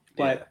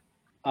 but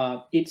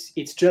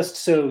it's just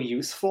so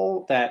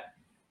useful that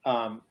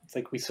it's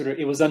like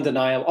it was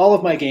undeniable. All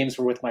of my games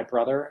were with my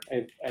brother.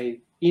 I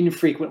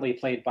infrequently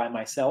played by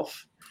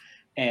myself,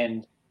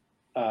 and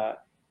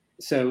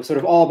so sort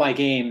of all my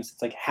games,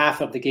 it's like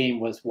half of the game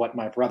was what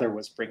my brother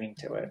was bringing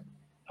to it,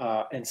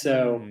 and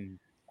so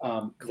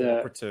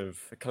collaborative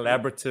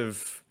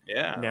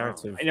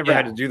narrative. I never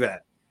had to do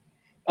that.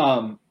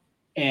 So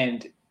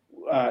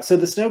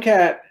the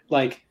Snowcat,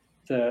 like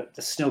the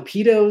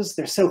Snowpedos,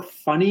 they're so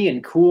funny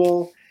and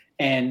cool,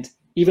 and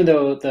even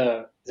though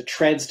the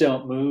treads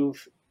don't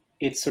move,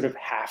 it's sort of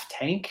half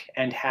tank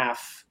and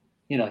half,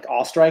 like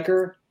All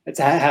Striker. It's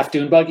a half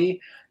dune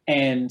buggy,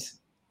 and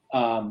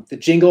the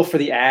jingle for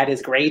the ad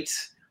is great,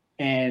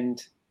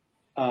 and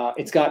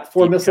it's got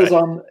four missiles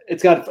on.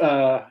 It's got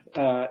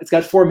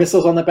 4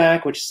 missiles on the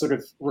back, which sort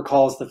of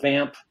recalls the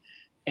Vamp,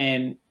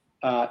 and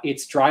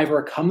its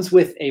driver comes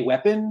with a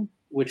weapon,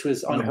 which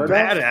was unheard of.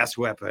 Badass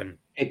weapon.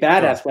 A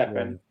badass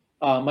weapon.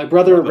 My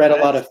brother read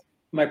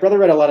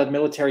a lot of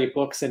military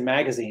books and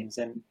magazines,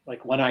 and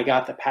like when I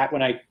got the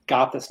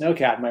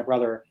Snowcat, my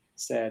brother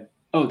said,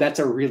 "Oh, that's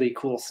a really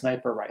cool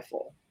sniper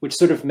rifle," which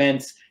sort of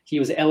meant he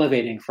was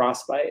elevating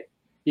Frostbite,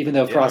 even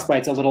though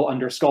Frostbite's a little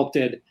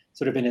undersculpted,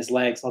 sort of in his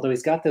legs, although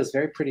he's got those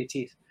very pretty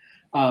teeth.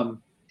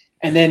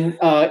 And then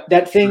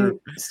that thing,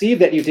 Steve,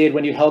 that you did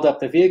when you held up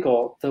the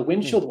vehicle, the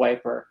windshield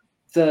wiper,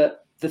 the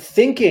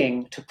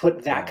thinking to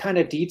put that kind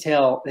of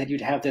detail, that you'd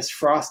have this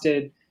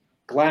frosted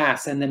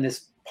glass and then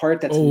this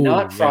part that's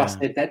not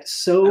frosted, that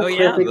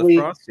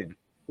perfectly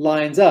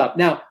lines up.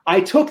 Now,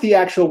 I took the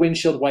actual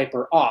windshield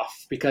wiper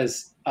off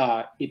because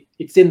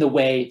it's in the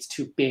way, it's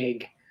too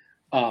big.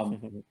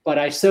 But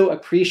I so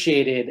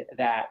appreciated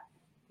that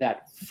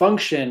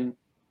function,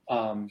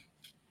 and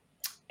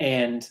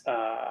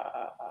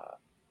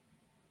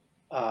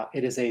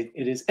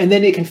it is, and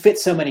then it can fit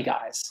so many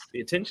guys.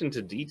 The attention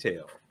to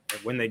detail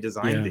when they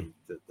designed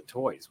the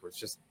toys was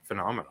just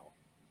phenomenal.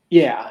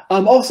 Yeah.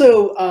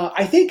 Also,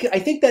 I think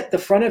that the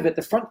front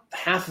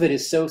half of it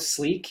is so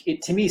sleek.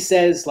 It to me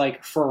says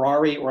like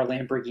Ferrari or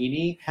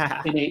Lamborghini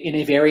in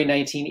a very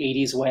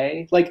 1980s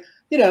way. Like,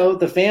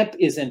 the Vamp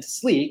isn't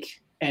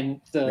sleek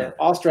and the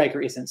All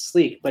Striker isn't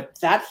sleek, but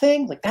that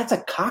thing, like, that's a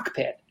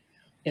cockpit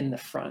in the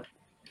front.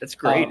 That's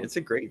great. It's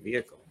a great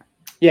vehicle.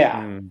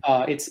 Yeah.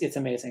 It's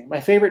amazing. My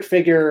favorite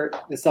figure,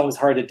 it's always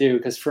hard to do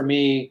because for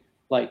me,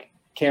 like,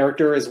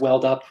 character is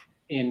welled up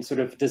in sort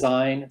of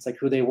design. It's like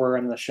who they were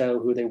in the show,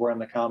 who they were in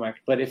the comic.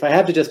 But if I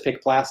have to just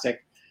pick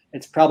plastic,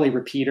 it's probably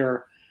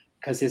Repeater,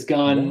 because his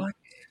gun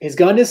is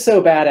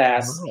so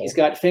badass. Wow. He's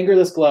got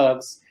fingerless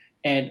gloves,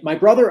 and my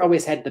brother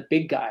always had the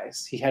big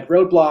guys. He had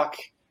Roadblock,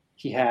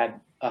 he had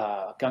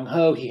Gung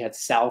Ho, he had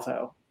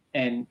Salvo,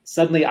 and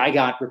suddenly I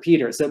got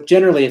Repeater. So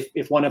generally,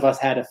 if one of us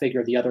had a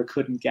figure, the other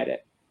couldn't get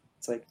it.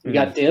 It's like we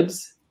got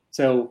dibs.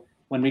 So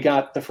when we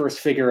got the first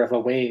figure of a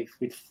wave,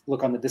 we'd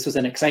look on this was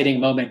an exciting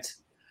moment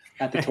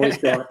at the toy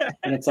store,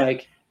 and it's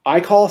like, I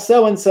call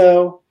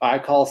so-and-so, I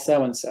call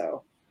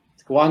so-and-so.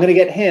 It's like, well, I'm going to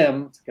get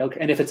him. It's like,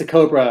 okay. And if it's a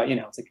Cobra, you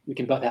know, it's like we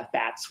can both have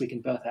bats. We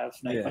can both have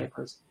night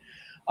vipers.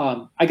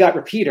 I got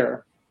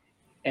Repeater.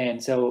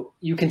 And so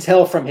you can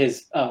tell from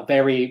his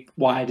very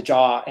wide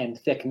jaw and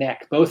thick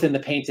neck, both in the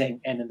painting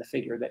and in the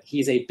figure, that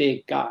he's a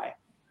big guy,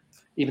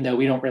 even though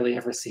we don't really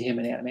ever see him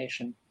in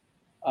animation.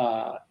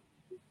 And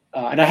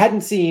I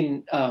hadn't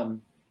seen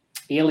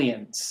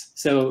Aliens,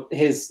 so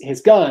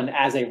his gun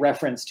as a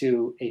reference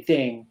to a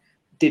thing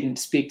didn't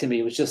speak to me.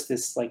 It was just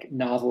this like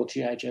novel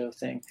G.I. Joe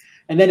thing.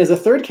 And then as a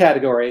third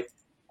category,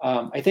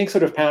 I think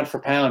sort of pound for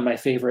pound, my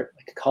favorite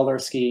like color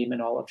scheme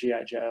in all of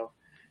G.I. Joe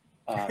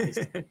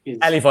is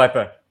Alley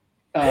Viper.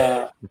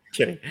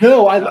 Kidding.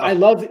 No, I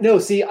love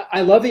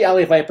the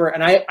Alley Viper,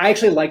 and I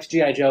actually liked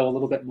G.I. Joe a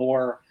little bit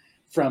more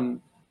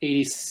from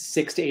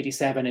 86 to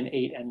 87 and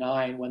 8 and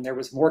 9 when there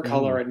was more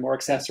color and more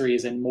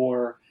accessories and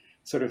more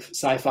sort of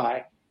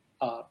sci-fi,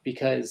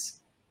 because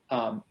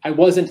I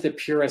wasn't the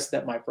purist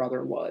that my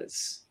brother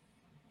was.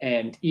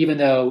 And even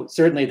though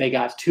certainly they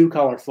got too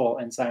colorful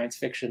in science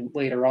fiction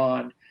later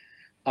on,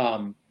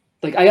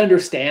 like I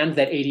understand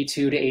that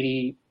 82 to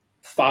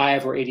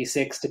 85 or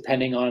 86,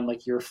 depending on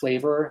like your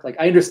flavor, like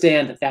I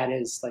understand that that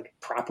is like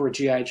proper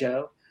G.I.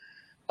 Joe.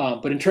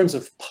 But in terms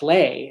of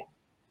play,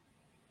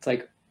 it's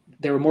like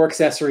there were more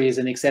accessories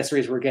and the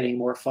accessories were getting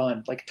more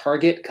fun. Like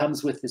Target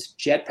comes with this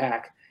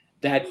jetpack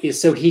that is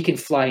so he can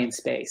fly in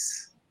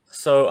space.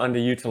 So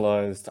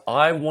underutilized.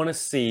 I want to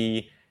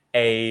see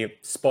a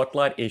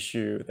Spotlight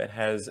issue that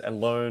has a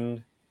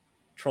lone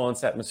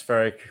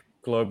trans-atmospheric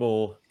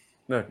global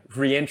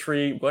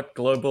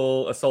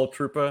assault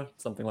trooper,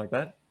 something like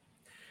that.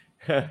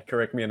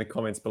 Correct me in the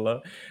comments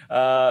below.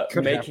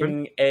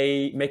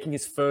 Making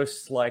his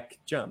first like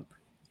jump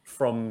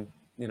from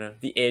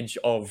the edge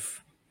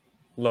of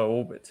low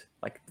orbit,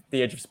 like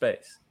the edge of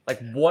space. Like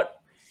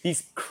what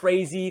these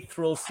crazy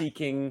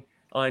thrill-seeking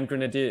Iron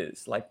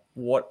Grenadiers, like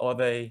what are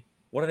they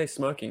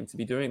smoking to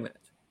be doing that?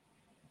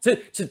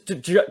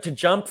 To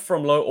jump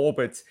from low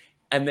orbit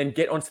and then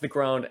get onto the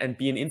ground and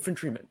be an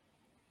infantryman.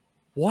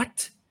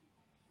 What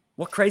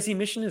crazy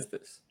mission is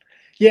this?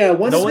 Yeah,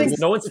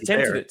 no one's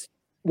attempted it.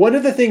 One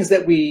of the things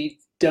that we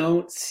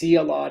don't see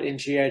a lot in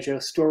G.I. Joe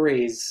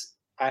stories,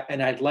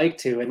 and I'd like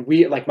to, and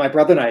we, like my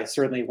brother and I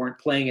certainly weren't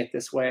playing it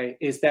this way,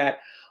 is that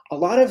a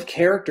lot of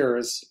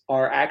characters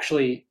are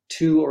actually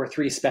 2 or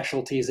 3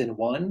 specialties in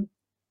one.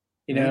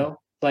 You know,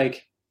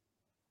 like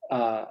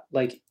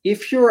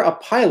if you're a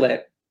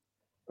pilot,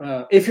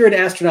 if you're an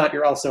astronaut,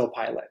 you're also a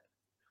pilot.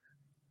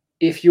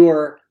 If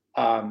you're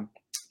an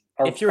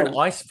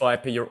ice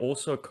viper, you're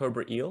also a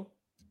cobra eel.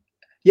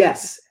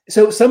 Yes.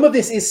 So some of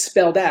this is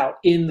spelled out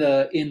in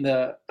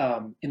the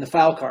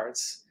file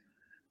cards,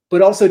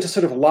 but also just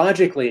sort of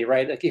logically,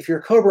 right? Like if you're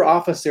a Cobra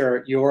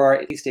officer, you are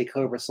at least a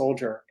Cobra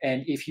soldier,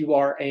 and if you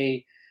are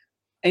any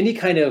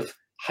kind of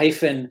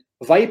hyphen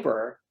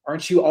viper,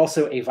 aren't you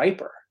also a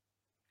viper?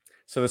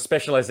 So the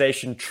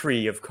specialization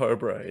tree of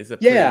Cobra is a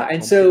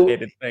and so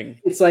thing.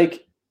 It's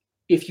like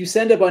if you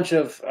send a bunch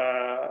of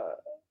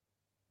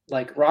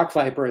like rock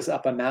vipers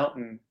up a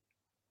mountain,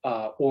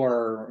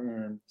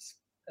 or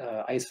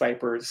ice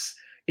vipers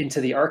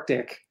into the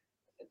Arctic,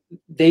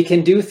 they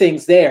can do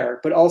things there,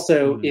 but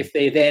also if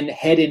they then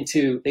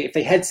if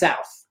they head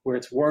south where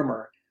it's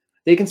warmer,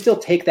 they can still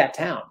take that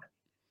town,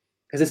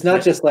 because it's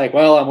not just like,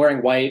 well, I'm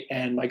wearing white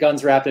and my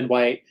gun's wrapped in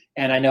white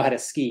and I know how to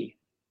ski.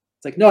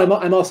 It's like, no,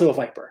 I'm also a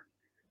viper.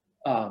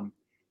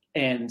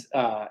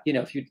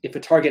 If a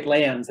target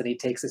lands and he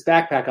takes his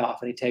backpack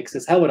off and he takes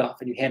his helmet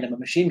off and you hand him a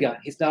machine gun,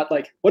 he's not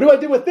like, what do I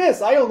do with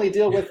this? I only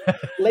deal with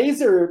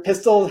laser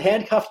pistols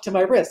handcuffed to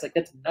my wrist. Like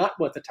that's not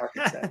what the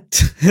target said.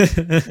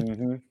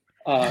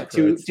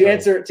 To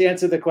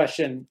answer the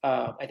question,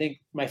 I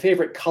think my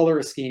favorite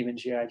color scheme in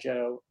G.I.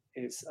 Joe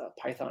is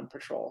Python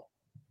Patrol,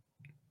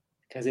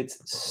 because it's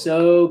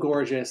so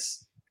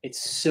gorgeous. It's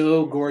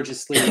so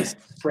gorgeously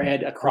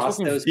spread across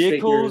those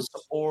vehicles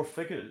figures. Or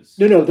figures.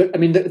 No.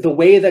 The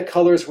way that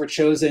colors were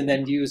chosen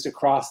and used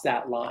across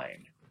that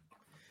line.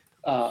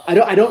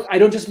 I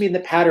don't just mean the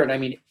pattern. I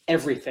mean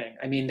everything.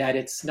 I mean that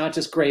it's not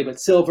just gray but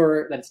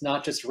silver. That it's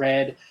not just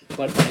red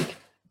but like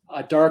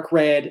a dark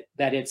red.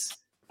 That it's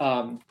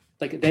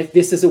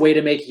this is a way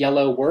to make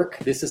yellow work.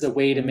 This is a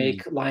way to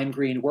make lime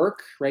green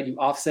work. Right? You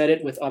offset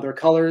it with other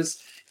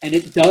colors, and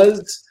it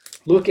does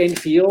look and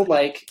feel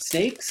like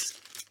snakes.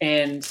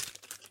 And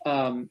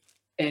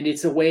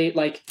it's a way,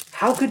 like,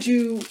 how could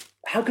you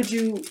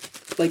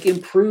like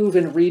improve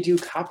and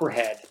redo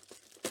Copperhead?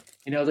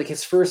 Like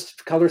his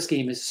first color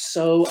scheme is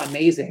so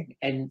amazing,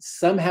 and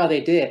somehow they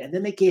did, and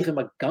then they gave him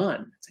a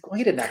gun. It's like, well,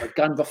 he didn't have a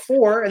gun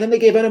before, and then they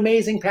gave an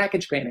amazing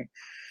package painting.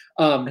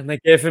 And they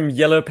gave him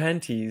yellow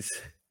panties.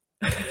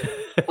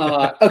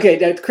 Okay,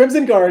 that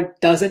Crimson Guard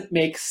doesn't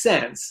make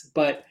sense,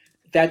 but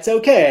that's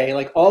okay.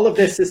 Like all of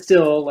this is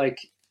still like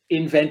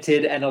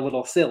invented and a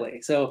little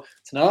silly, so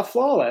it's not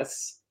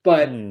flawless,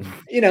 but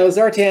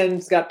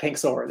Zartan's got pink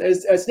sword.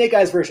 There's a Snake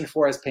Eyes version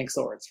 4 has pink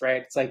swords,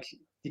 right? It's like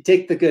you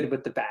take the good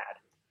with the bad.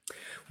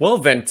 Well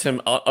then,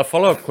 Tim, a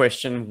follow-up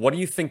question. What do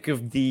you think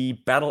of the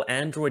Battle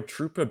Android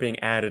Trooper being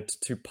added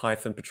to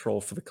Python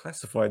Patrol for the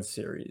Classified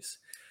series?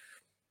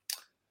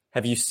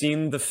 Have you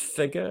seen the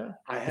figure?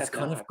 I have It's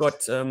kind of not.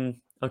 got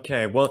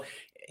okay. Well,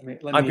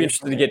 Let I'd me- be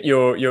interested to get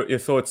your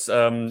thoughts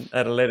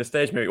at a later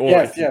stage, maybe, or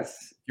Yes, if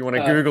yes. you want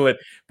to Google it.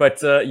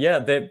 But yeah,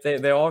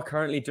 they are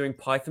currently doing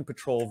Python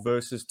Patrol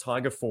versus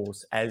Tiger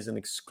Force as an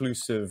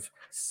exclusive.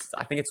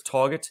 I think it's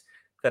Target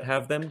that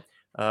have them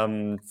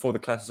for the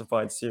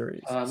Classified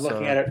series. I'm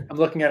looking at it. I'm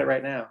looking at it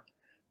right now.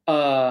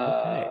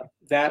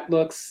 That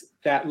looks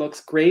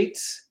great.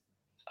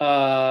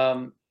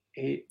 That looks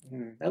He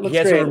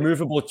has great. a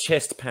removable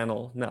chest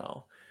panel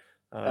now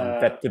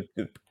that the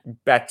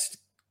Bat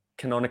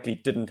canonically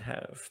didn't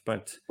have,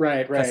 but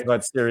right.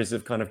 Classified series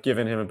have kind of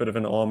given him a bit of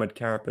an armored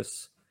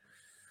carapace.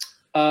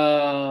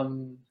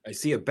 I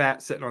see a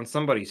bat sitting on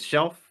somebody's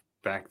shelf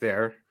back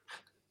there.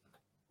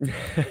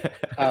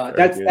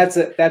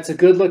 That's a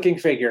good looking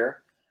figure.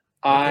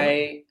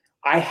 I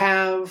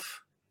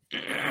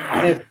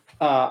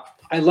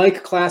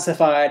like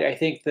Classified. I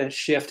think the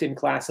shift in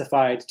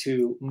Classified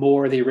to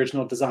more the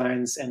original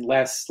designs and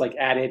less like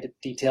added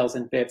details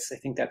and bits, I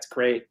think that's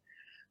great.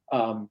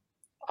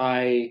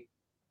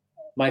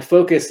 My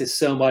focus is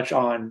so much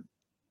on,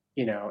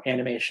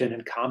 animation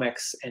and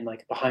comics and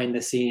like behind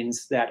the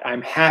scenes that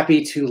I'm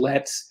happy to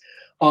let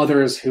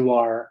others who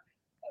are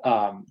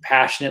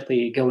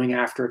passionately going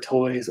after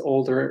toys,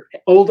 old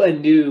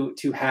and new,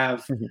 to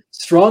have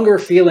stronger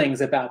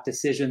feelings about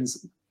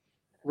decisions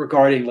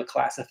regarding the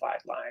Classified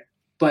line.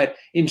 But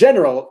in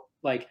general,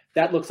 like,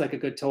 that looks like a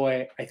good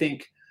toy. I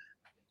think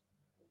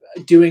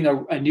doing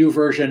a new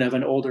version of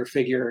an older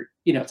figure,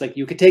 it's like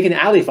you could take an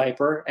Alley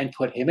Viper and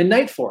put him in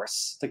Night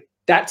Force. Like,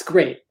 that's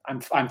great. I'm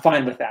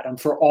fine with that. I'm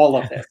for all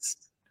of this.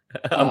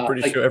 I'm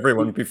pretty sure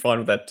everyone would be fine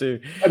with that too.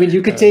 I mean,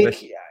 you could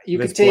take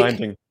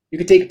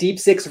Deep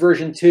Six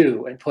version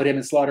 2 and put him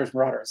in Slaughter's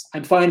Marauders.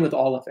 I'm fine with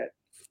all of it.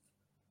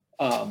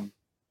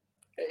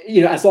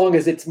 As long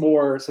as it's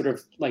more sort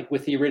of like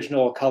with the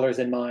original colors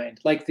in mind.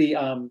 Like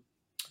the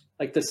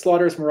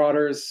Slaughter's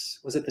Marauders,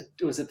 was it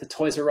the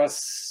Toys R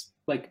Us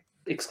like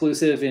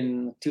exclusive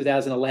in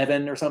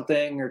 2011 or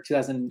something, or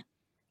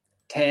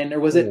 2010, or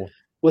was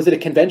it a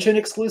convention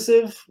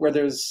exclusive where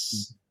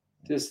there's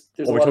Are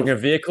we talking a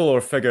vehicle or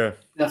a figure?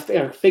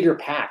 A figure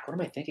pack. What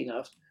am I thinking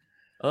of?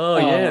 Oh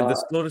yeah, the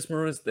Slaughter's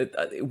Marauders.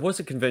 It was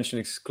a convention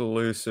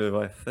exclusive,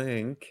 I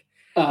think,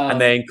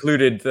 and they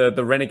included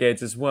the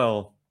Renegades as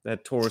well.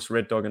 That Taurus,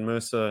 Red Dog, and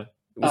Mercer.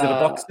 Was it a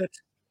box set?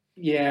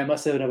 Yeah, it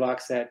must have been a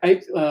box set.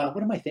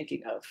 What am I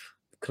thinking of?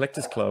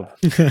 Collectors Club.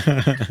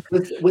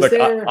 Was Look,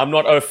 there? I'm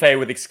not au fait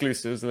with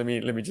exclusives. Let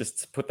me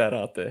just put that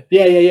out there.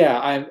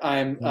 Yeah.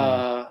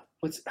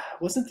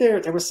 Wasn't there?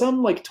 There was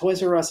some like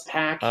Toys R Us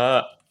pack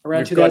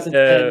around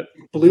 2010.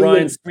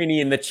 Brian Sweeney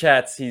in the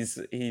chats. He's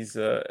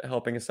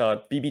helping us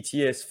out.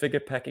 BBTS figure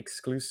pack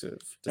exclusive.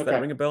 Does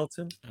that ring a bell,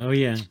 Tim? Oh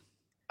yeah. Big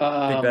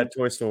Bad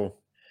Toy Store.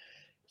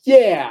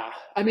 Yeah,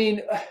 I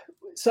mean,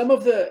 some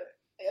of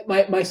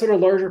my sort of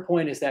larger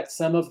point is that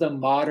some of the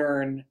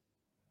modern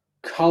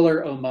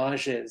color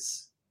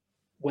homages,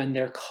 when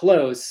they're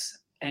close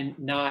and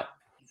not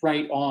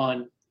right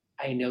on,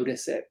 I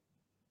notice it.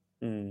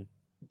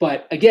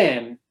 But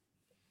again,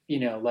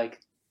 like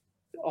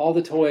all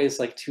the toys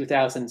like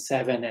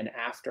 2007 and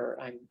after,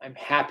 I'm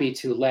happy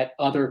to let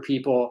other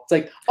people. It's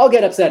like I'll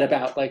get upset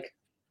about like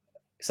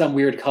some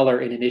weird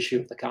color in an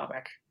issue of the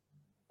comic,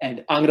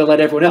 and I'm gonna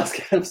let everyone else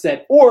get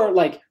upset, or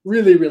like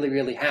really, really,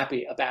 really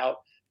happy about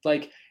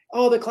like,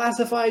 oh, the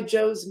Classified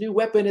Joe's new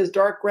weapon is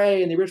dark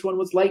gray, and the original one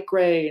was light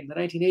gray in the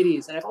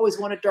 1980s, and I've always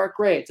wanted dark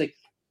gray. It's like,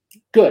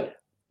 good.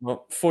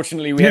 Well,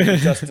 fortunately, we have the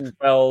Justin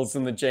Bells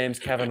and the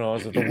James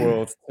Kavanaghs of the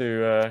world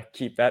to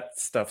keep that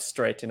stuff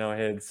straight in our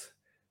heads.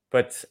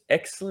 But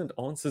excellent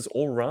answers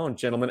all round,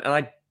 gentlemen. And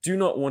I do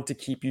not want to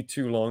keep you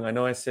too long. I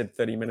know I said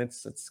 30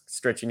 minutes. It's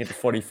stretching into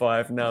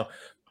 45 now.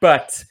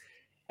 But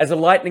as a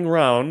lightning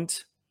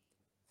round,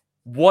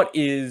 what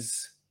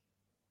is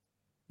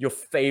your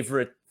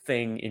favorite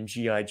thing in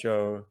G.I.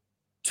 Joe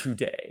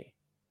today?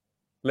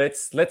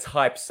 Let's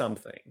hype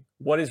something.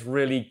 What is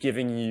really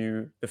giving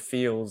you the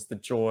feels, the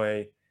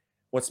joy?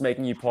 What's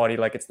making you party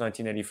like it's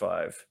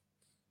 1985?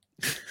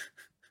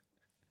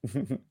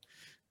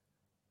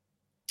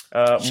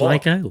 Shall I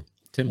go,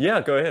 Tim?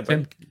 Yeah, go ahead.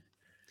 Tim?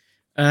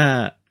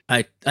 I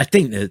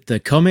think the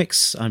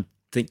comics. I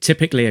think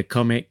typically a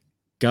comic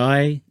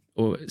guy,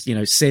 or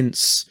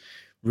since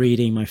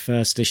reading my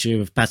first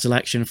issue of Battle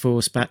Action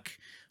Force back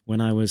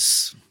when I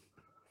was,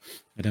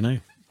 I don't know,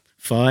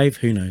 5.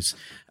 Who knows?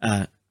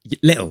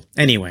 Little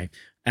anyway.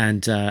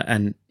 And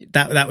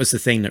that was the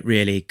thing that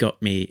really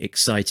got me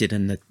excited.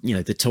 And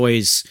the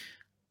toys,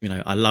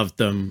 I loved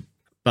them,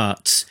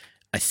 but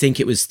I think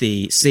it was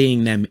the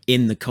seeing them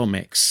in the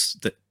comics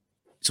that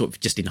sort of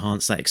just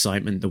enhanced that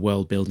excitement, the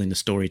world building, the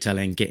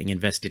storytelling, getting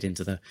invested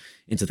into the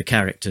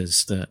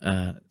characters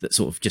that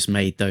sort of just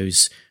made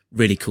those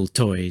really cool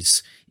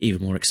toys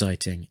even more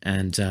exciting.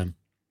 And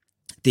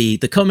the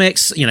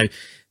comics,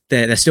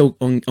 they're still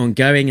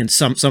ongoing, and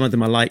some of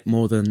them I like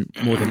more than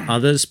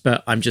others.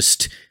 But I'm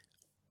just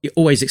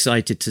always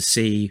excited to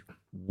see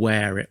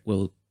where it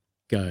will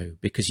go,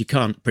 because you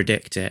can't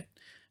predict it,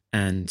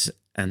 and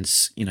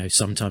you know,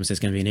 sometimes there's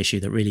going to be an issue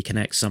that really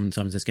connects,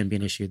 sometimes there's going to be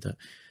an issue that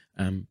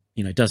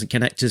you know, doesn't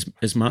connect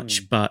as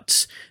much.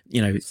 But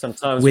you know,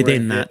 sometimes within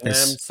we're in that,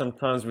 Vietnam,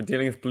 sometimes we're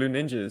dealing with blue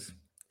ninjas.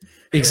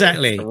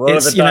 exactly,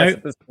 It's, you know,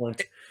 at this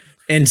point.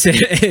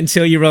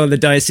 until you roll the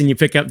dice and you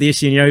pick up the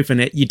issue and you open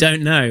it, you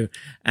don't know,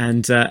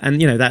 and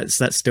you know,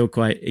 that's still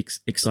quite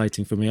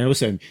exciting for me. I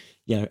also,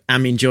 you know,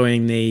 am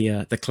enjoying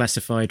the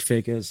classified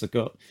figures.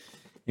 Here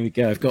we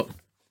go. I've got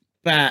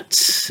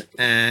Bat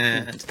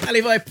and Ali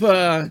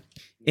Viper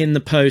in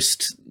the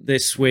post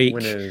this week.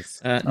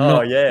 Winners.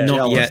 Not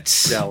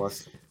yet.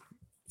 Jealous.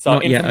 So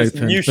Not yet infamous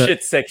open, new but-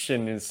 shit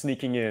section is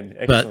sneaking in.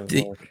 Excellent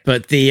work.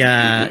 But the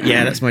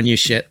yeah, that's my new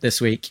shit this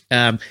week.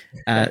 And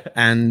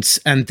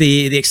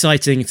the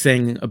exciting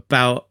thing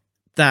about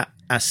that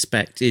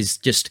aspect is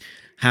just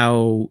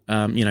how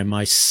you know,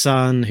 my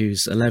son,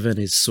 who's 11,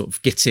 is sort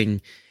of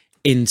getting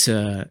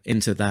into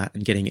that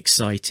and getting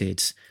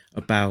excited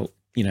about,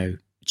 you know,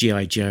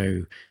 G.I.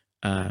 Joe,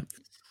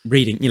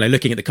 reading, you know,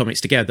 looking at the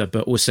comics together,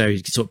 but also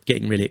sort of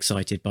getting really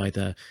excited by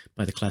the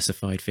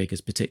classified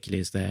figures, particularly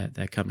as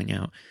they're coming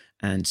out.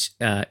 And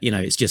you know,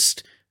 it's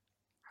just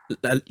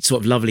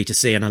sort of lovely to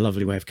see, and a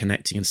lovely way of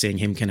connecting and seeing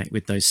him connect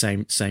with those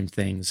same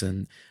things,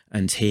 and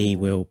he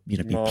will, you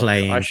know, be Mark,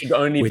 playing. I should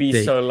only with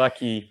be so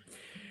lucky.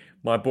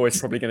 My boy's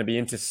probably going to be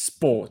into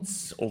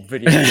sports or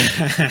video.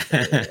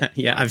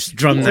 Yeah, I've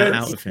drummed that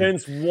out He of him.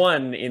 turns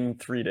 1 in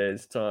 3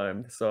 days'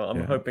 time, so I'm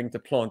Yeah. hoping to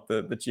plant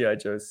the G.I.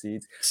 Joe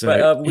seeds. So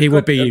But he we've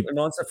will got be. an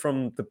answer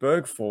from the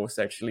Berg Force,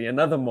 actually,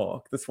 another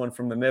Mark, this one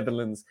from the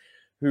Netherlands,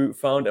 who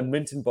found a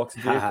Minton box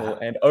vehicle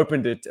and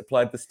opened it,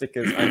 applied the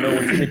stickers. I know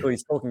what vehicle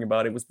he's talking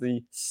about. It was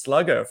the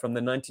Slugger from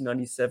the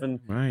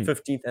 1997 Right.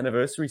 15th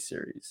anniversary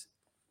series.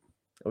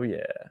 Oh,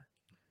 yeah.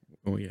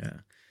 Oh yeah,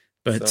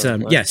 but So,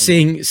 yeah,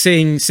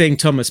 seeing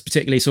Thomas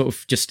particularly sort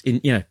of just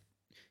in, you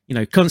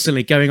know,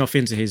 constantly going off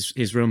into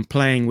his room,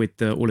 playing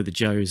with all of the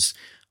Joes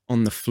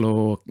on the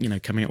floor, you know,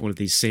 coming up all of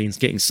these scenes,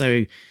 getting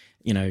so,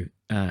 you know,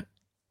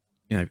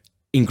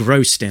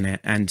 engrossed in it,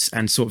 and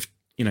sort of,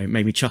 you know,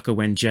 made me chuckle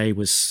when Jay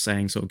was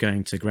saying sort of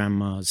going to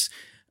grandma's,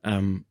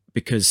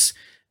 because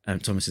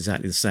Thomas is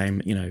exactly the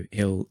same. You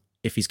know,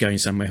 if he's going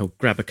somewhere, he'll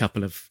grab a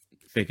couple of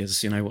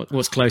figures, you know,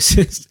 what's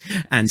closest,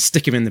 and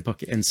stick him in the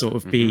pocket, and sort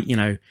of be, you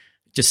know,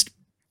 just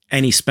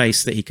any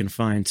space that he can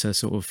find to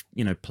sort of,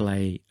 you know,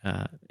 play.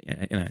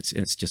 You know,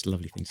 it's just a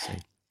lovely thing to see.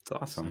 It's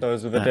awesome.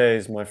 Those were the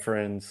days, my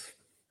friends.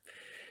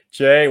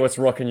 Jay, what's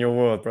rocking your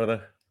world,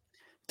 brother?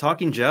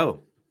 Talking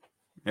Joe.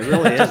 It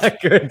really is.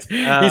 Good.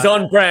 He's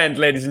on brand,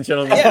 ladies and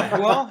gentlemen. Yeah,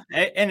 well,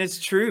 and it's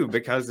true,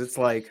 because it's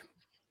like,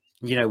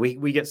 you know,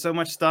 we get so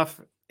much stuff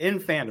in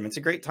fandom. It's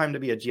a great time to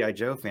be a G.I.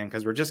 Joe fan,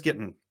 because we're just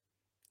getting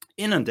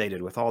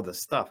inundated with all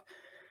this stuff.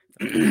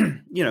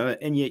 You know,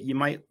 and you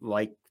might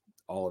like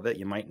all of it,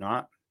 you might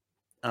not.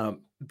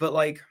 But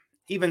like,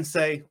 even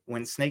say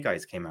when Snake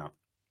Eyes came out.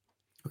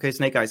 Okay,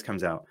 Snake Eyes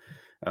comes out.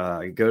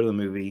 You go to the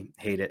movie,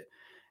 hate it.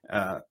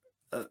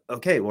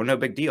 Okay, well, no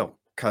big deal,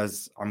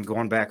 because I'm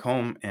going back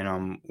home and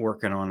I'm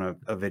working on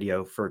a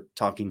video for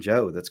Talking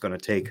Joe that's going to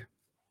take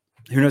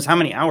who knows how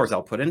many hours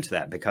I'll put into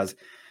that, because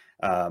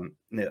I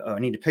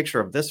need a picture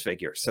of this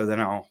figure. So then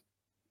I'll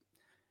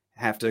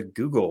have to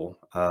Google,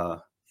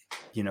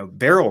 you know,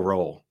 barrel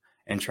roll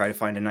and try to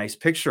find a nice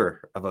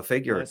picture of a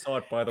figure. I saw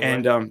it, by the way.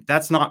 And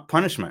that's not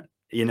punishment.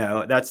 You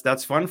know,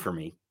 that's fun for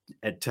me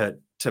to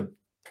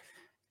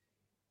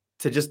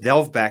just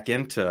delve back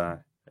into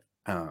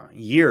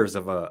years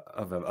of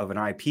an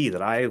IP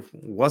that I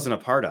wasn't a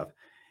part of,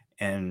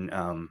 and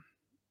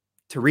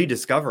to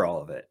rediscover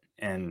all of it.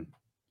 And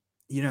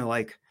you know,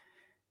 like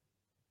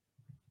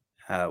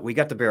we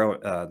got the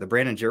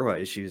Brandon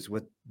Jerwa issues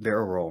with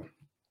barrel roll,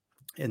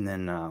 and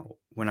then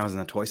when I was in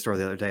the toy store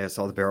the other day, I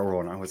saw the barrel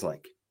roll and I was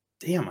like,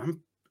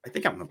 damn, I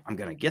think I'm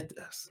gonna get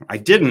this. I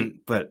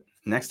didn't, but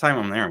next time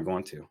I'm there, I'm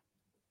going to.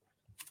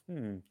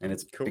 And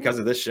it's cool. because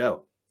of this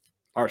show,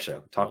 our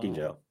show, Talking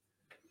Joe.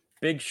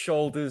 Big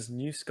shoulders,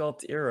 new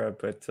sculpt era,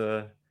 but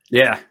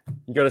Yeah.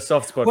 you got a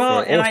soft spot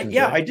Well, for it. and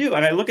Awesome, I Jay. do.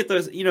 And I look at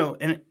those, you know,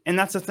 and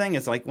that's the thing,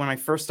 is like when I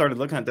first started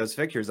looking at those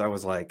figures, I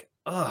was like,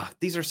 oh,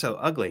 these are so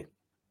ugly.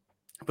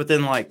 But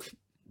then like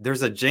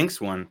there's a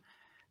Jinx one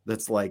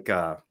that's like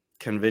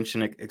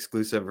convention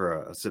exclusive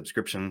or a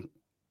subscription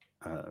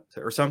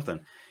or something,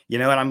 you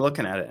know, and I'm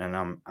looking at it and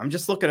I'm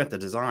just looking at the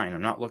design.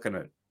 I'm not looking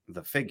at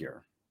the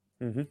figure,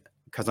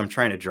 because I'm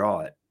trying to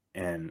draw it.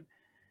 And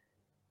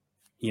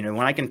you know,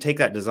 when I can take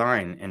that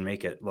design and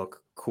make it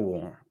look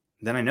cool,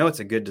 then I know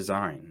it's a good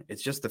design.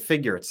 It's just the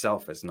figure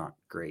itself is not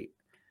great.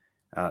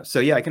 So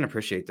yeah, I can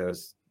appreciate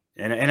those,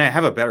 and I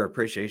have a better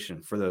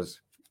appreciation for those,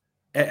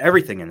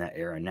 everything in that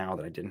era now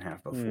that I didn't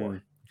have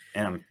before.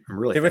 And I'm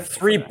really. There were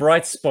thankful 3 for that.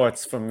 bright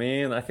spots for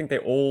me, and I think they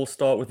all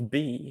start with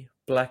B: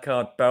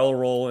 Blackout, Barrel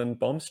Roll, and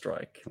Bomb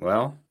Strike.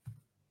 Well,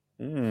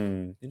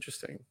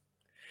 Interesting.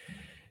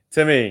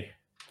 Timmy,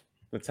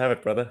 let's have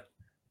it, brother.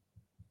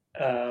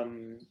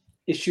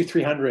 issue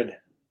 300,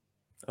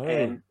 Oh,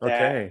 and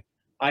okay.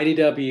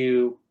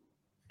 IDW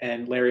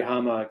and Larry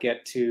Hama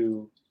get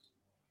to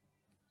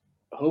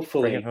Bring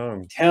hopefully it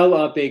home. tell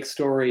a big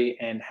story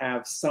and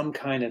have some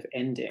kind of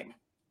ending.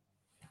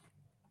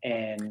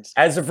 And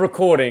As of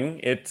recording,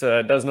 it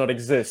does not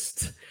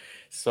exist.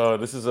 So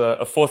this is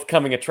a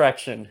forthcoming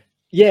attraction.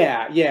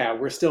 yeah,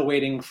 we're still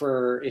waiting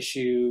for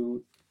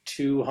issue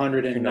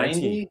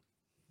 290.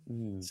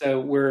 Mm. So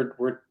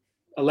we're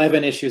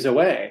 11 issues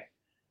away.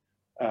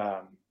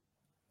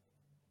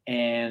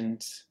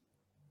 And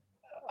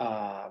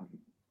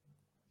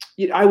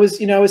I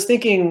was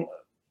thinking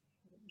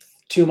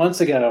 2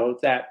 months ago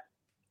that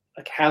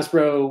like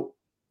Hasbro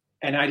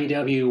and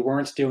IDW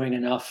weren't doing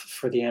enough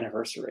for the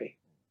anniversary,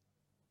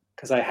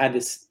 because I had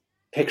this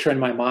picture in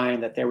my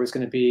mind that there was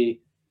going to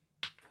be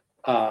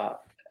an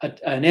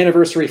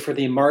anniversary for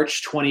the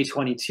March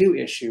 2022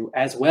 issue,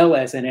 as well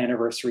as an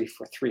anniversary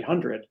for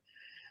 300.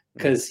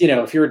 Because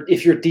if you're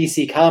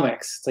DC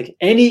Comics, it's like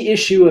any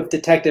issue of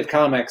Detective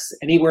Comics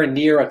anywhere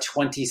near a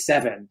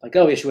 27, like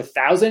issue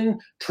 1000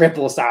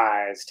 triple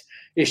sized,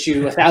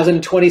 issue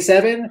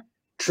 1027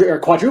 or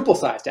quadruple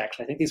sized.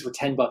 Actually, I think these were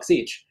 $10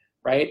 each,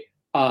 right?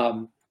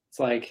 It's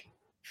like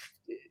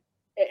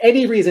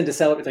any reason to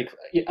celebrate, like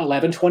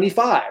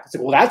 1125. It's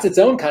like, well, that's its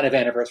own kind of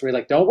anniversary.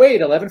 Like, don't wait,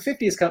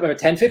 1150 is coming, or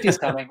 1050 is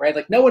coming, right?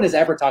 Like, no one has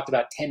ever talked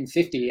about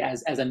 1050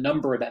 as a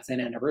number that's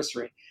an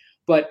anniversary,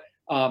 but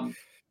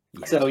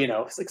so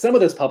it's like some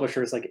of those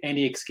publishers, like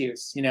any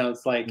excuse,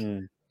 it's like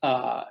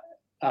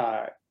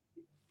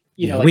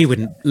we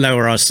wouldn't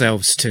lower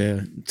ourselves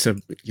to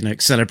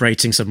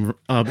celebrating some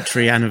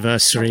arbitrary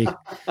anniversary.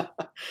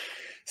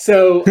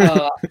 So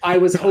I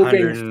was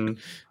hoping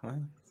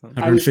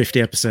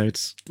 150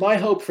 episodes. My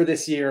hope for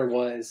this year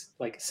was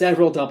like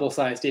several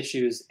double-sized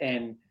issues,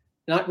 and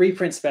not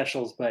reprint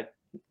specials, but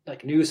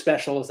like new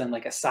specials and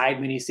like a side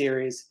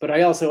miniseries. But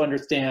I also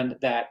understand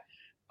that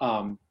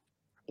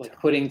like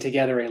putting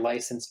together a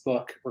licensed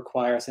book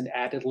requires an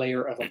added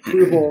layer of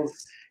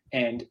approvals,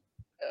 and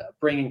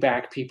bringing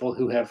back people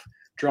who have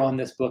drawn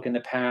this book in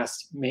the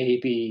past may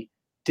be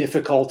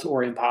difficult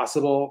or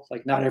impossible.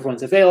 Like, not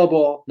everyone's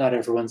available, not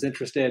everyone's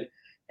interested.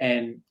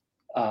 And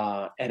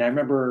I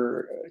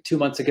remember 2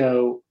 months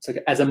ago, it's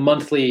like as a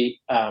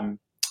monthly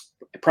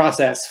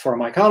process for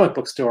my comic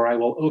book store, I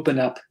will open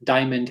up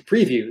Diamond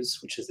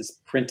Previews, which is this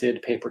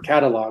printed paper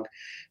catalog,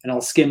 and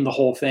I'll skim the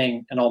whole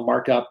thing and I'll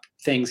mark up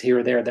things here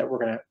or there that we're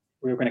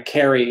gonna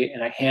carry,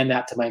 and I hand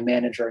that to my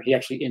manager. He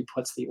actually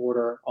inputs the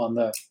order on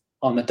the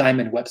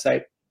Diamond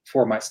website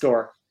for my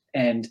store.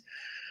 And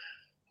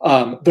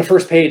the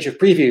first page of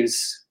previews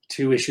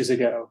 2 issues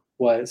ago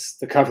was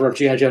the cover of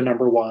G.I. Joe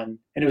 #1, and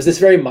it was this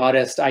very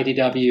modest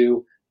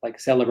IDW, like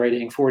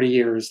celebrating 40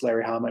 years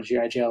Larry Hama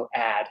G.I. Joe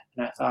ad.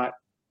 And I thought,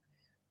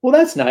 well,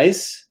 that's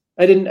nice.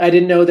 I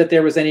didn't know that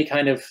there was any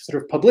kind of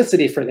sort of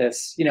publicity for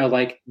this.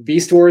 Like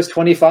Beast Wars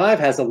 25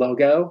 has a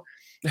logo,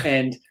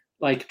 and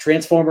like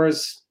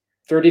Transformers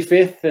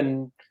 35th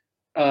and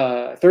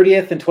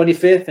 30th and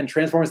 25th, and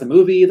Transformers the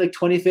movie like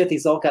 25th.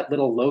 These all got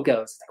little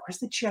logos. Like, where's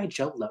the G.I.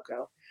 Joe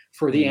logo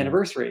for the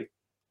anniversary?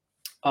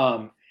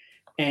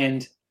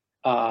 And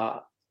I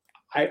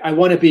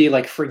want to be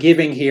like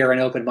forgiving here and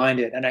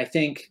open-minded. And I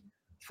think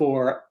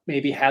for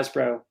maybe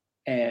Hasbro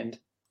and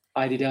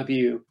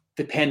IDW,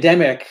 the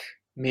pandemic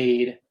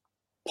made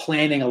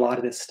planning a lot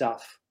of this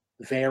stuff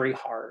very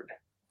hard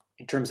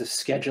in terms of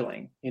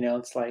scheduling.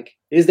 It's like,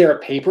 is there a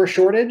paper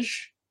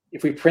shortage?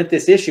 If we print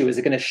this issue, is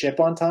it going to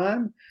ship on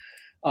time?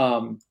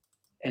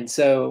 And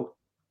so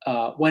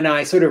when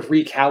I sort of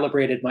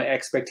recalibrated my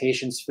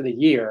expectations for the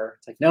year,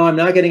 it's like, no, I'm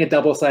not getting a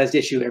double-sized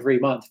issue every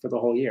month for the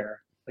whole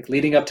year, like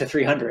leading up to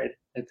 300.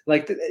 It's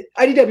like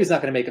IDW is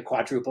not going to make a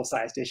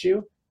quadruple-sized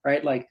issue,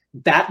 right? Like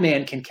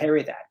Batman can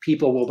carry that.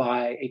 People will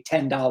buy a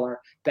 $10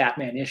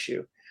 Batman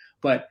issue,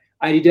 but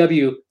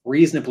IDW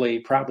reasonably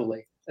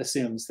probably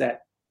assumes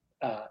that,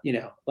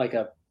 like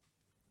a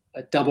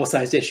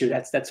double-sized issue,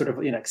 that's sort of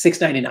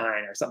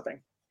 $6.99 or something.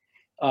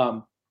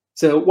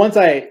 So once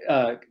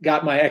I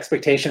got my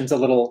expectations a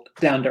little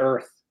down to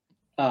earth,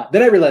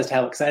 then I realized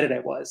how excited I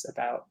was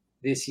about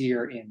this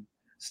year in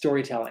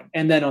storytelling.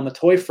 And then on the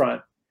toy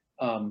front,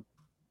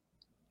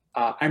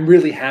 I'm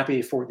really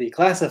happy for the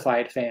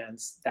classified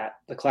fans that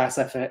the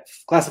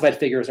classified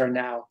figures are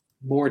now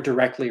more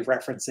directly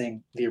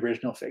referencing the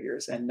original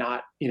figures, and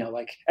not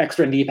like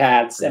extra knee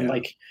pads and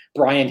like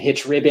Brian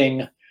Hitch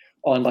ribbing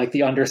on like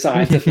the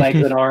undersides of legs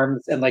and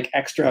arms, and like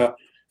extra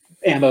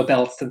ammo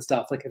belts and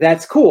stuff. Like,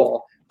 that's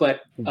cool,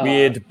 but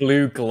weird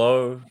blue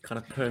glow kind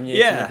of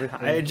permeating everything.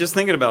 I just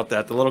thinking about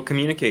that. The little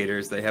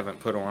communicators they haven't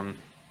put on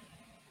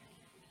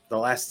the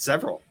last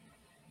several.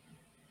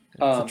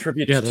 It's a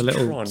tribute the to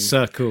little Tron.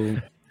 circle.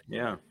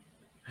 Yeah.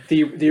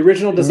 The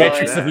original design,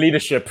 Matrix of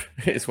leadership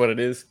is what it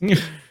is.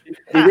 the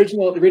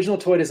original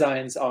toy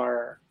designs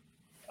are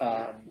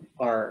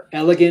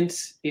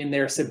elegant in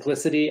their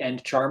simplicity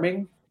and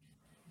charming.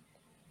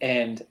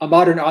 and a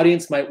modern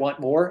audience might want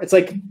more. It's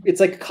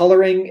like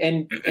coloring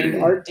and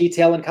art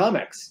detail in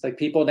comics. Like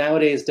people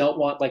nowadays don't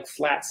want like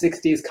flat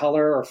 60s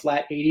color or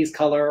flat 80s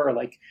color or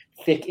like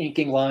thick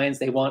inking lines.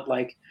 They want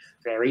like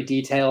very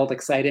detailed,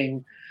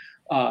 exciting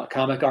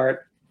comic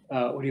art.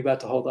 What are you about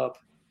to hold up?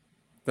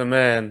 The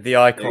man, the There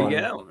icon. you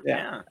go.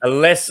 Yeah. A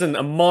lesson,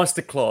 a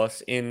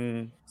masterclass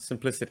in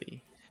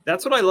simplicity.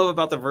 That's what I love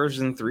about the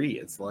version 3.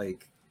 It's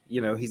like,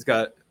 he's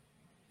got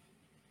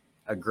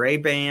a gray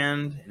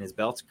band and his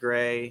belt's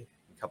gray,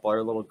 a couple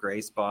other little gray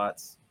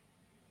spots.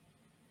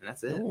 And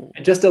that's it. Ooh.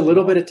 And just a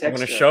little bit of I'm texture.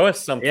 going to show us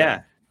something.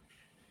 Yeah.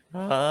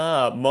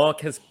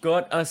 Mark has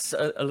got us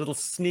a little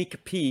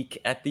sneak peek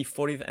at the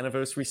 40th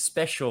anniversary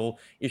special,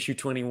 issue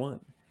 21.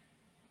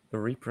 The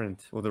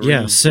reprint or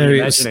the so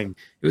it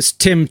was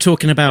Tim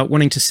talking about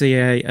wanting to see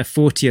a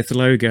 40th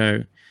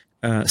logo.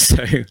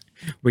 So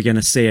we're going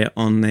to see it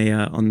on the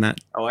on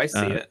that I see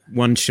it.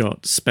 one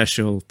shot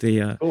special,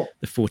 the Cool.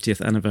 the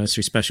 40th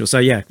anniversary special. So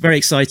yeah, very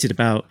excited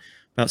about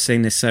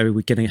seeing this. So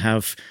we're going to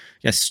have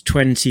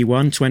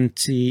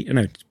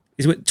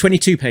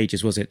 22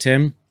 pages, was it,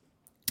 Tim?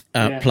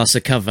 Plus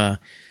a cover.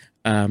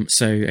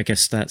 So I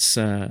guess that's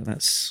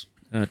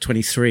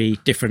 23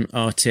 different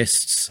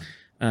artists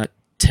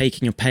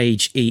taking a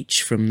page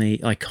each from the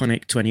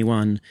iconic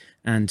 21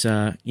 and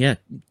sort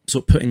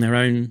of putting their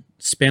own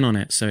spin on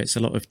it. So it's a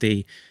lot of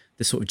the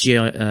sort of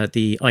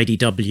the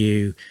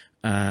IDW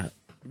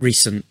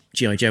recent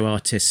G.I. Joe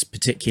artists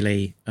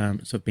particularly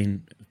sort of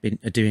been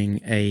doing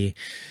a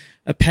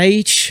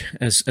page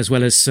as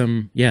well as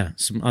some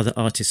other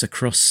artists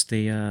across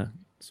the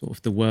sort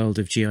of the world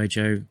of G.I.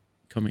 Joe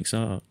comics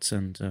art.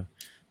 And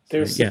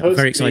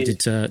very excited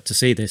to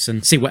see this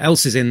and see what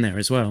else is in there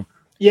as well.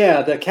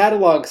 Yeah, the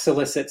catalog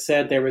solicit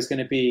said there was going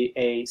to be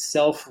a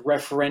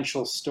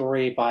self-referential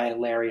story by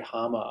Larry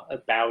Hama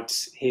about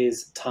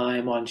his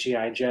time on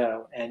G.I.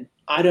 Joe. And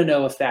I don't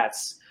know if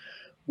that's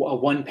a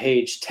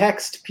one-page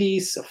text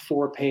piece, a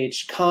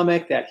 4-page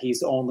comic that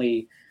he's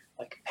only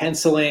like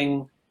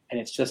penciling, and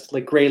it's just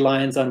like gray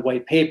lines on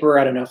white paper.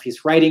 I don't know if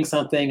he's writing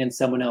something and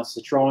someone else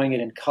is drawing it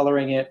and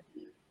coloring it.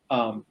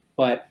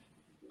 But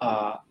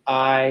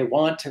I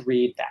want to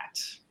read that.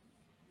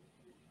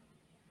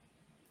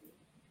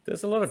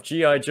 There's a lot of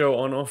G.I. Joe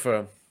on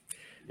offer,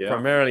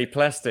 primarily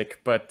plastic,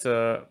 but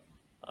I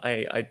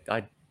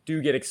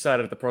do get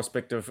excited at the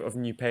prospect of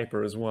new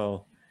paper as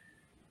well.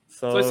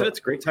 So I said it's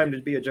a great time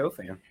to be a Joe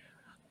fan.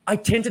 I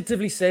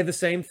tentatively say the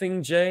same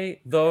thing,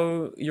 Jay,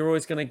 though you're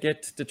always going to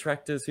get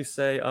detractors who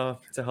say,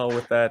 to hell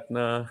with that,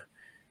 nah.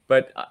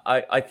 But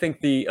I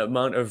think the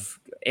amount of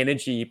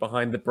energy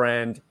behind the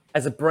brand,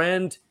 as a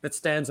brand that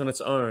stands on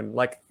its own,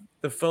 like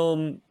the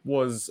film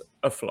was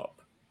a flop.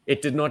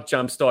 It did not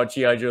jumpstart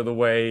G.I. Joe the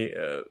way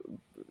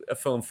a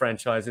film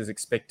franchise is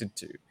expected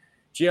to.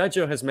 G.I.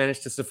 Joe has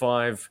managed to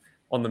survive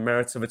on the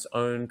merits of its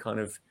own kind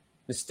of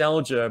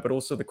nostalgia, but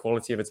also the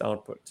quality of its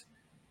output.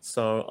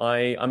 So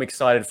I'm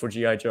excited for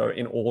G.I. Joe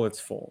in all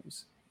its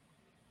forms.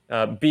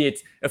 Be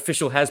it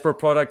official Hasbro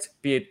product,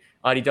 be it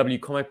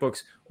IDW comic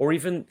books, or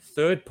even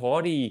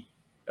third-party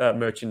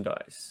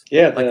merchandise.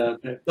 Yeah,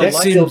 the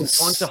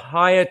license want to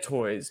hire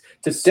toys,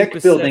 to deck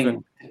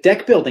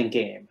building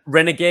game.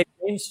 Renegade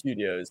Game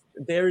Studios.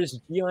 There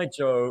is G.I.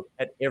 Joe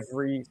at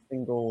every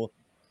single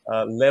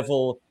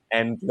level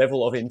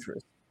of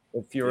interest.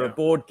 If you're a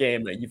board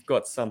gamer, you've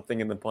got something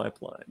in the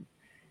pipeline.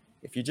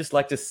 If you just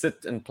like to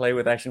sit and play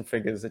with action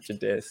figures at your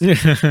desk.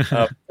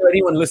 For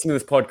anyone listening to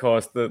this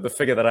podcast, the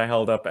figure that I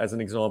held up as an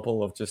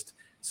example of just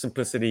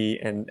simplicity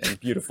and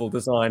beautiful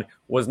design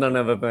was none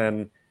other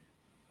than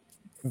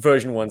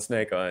version 1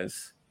 Snake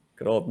Eyes.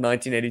 Good old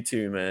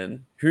 1982,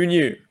 man. Who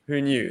knew?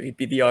 He'd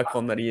be the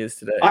icon that he is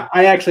today.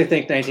 I actually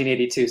think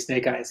 1982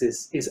 Snake Eyes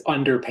is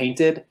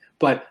underpainted,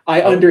 but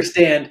I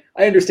understand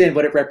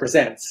what it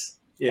represents.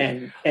 Yeah.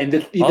 And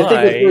the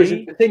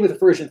thing with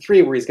version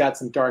 3 where he's got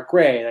some dark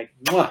gray, like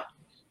mwah.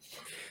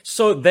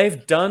 So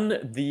they've done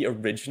the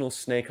original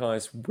Snake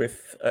Eyes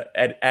with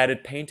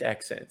added paint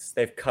accents.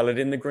 They've colored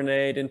in the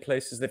grenade in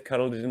places. They've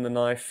colored it in the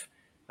knife,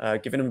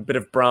 given him a bit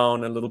of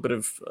brown, a little bit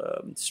of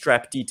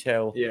strap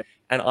detail. Yeah.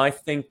 And I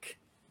think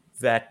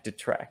that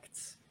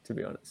detracts, to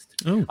be honest.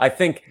 Oh. I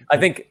think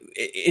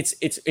it's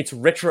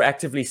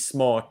retroactively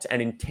smart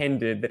and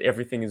intended that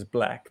everything is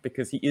black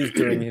because he is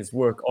doing his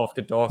work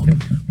after dark.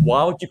 And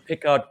why would you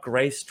pick out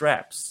gray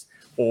straps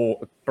or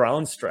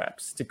brown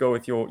straps to go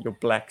with your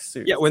black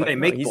suit? Yeah, when they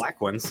make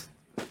black ones.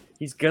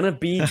 He's going to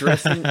be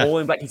dressing all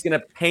in black. He's going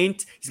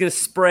to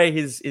spray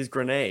his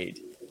grenade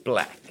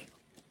black.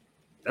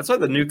 That's why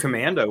the new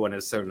Commando one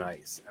is so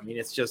nice. I mean,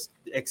 it's just,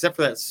 except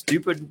for that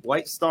stupid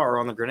white star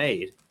on the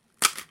grenade.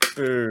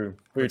 Boo.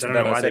 I don't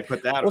know why they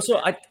put that also,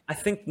 on. I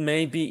think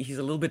maybe he's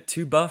a little bit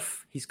too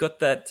buff. He's got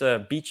that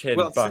beachhead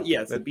buff.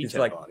 Yeah, it's a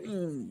beachhead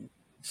body.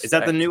 Is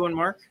that the new one,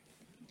 Mark?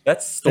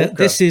 That's Stalker.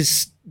 This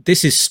is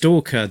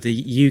Stalker,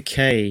 the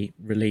UK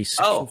release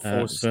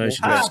version.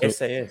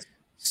 SAS.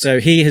 So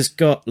he has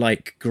got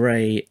like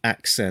grey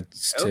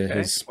accents to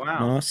his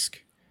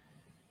mask.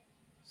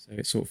 So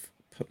it sort of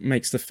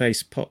makes the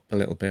face pop a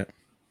little bit.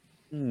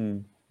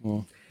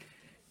 Well,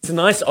 it's a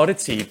nice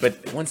oddity,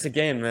 but once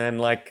again, man,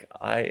 like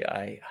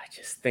I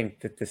just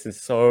think that this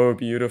is so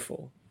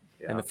beautiful,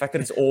 and the fact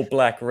that it's all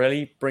black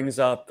really brings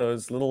out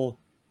those little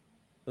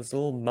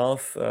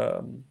mouth,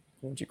 what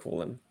would you call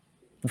them?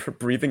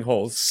 Breathing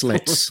holes,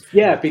 Slits.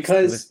 Yeah,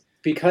 because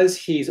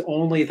he's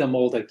only the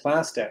molded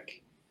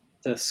plastic.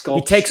 The sculpt.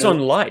 He takes on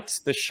light.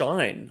 The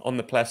shine on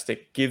the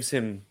plastic gives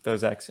him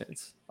those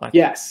accents.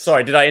 Yes.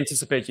 Sorry, did I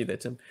anticipate you there,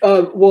 Tim?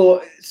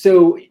 Well,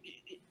 so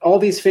all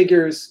these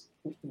figures,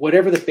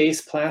 whatever the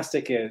base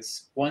plastic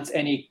is, once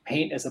any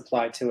paint is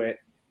applied to it,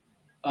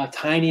 a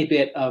tiny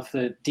bit of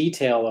the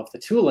detail of the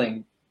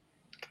tooling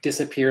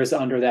disappears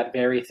under that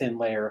very thin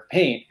layer of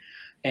paint.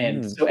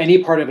 And so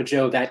any part of a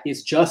Joe that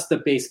is just the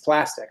base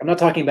plastic, I'm not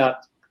talking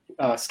about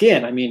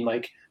skin, I mean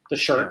like the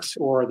shirt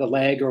or the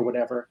leg or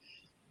whatever,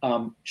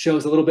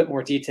 shows a little bit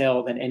more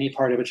detail than any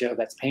part of a Joe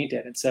that's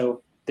painted. And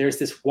so there's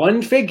this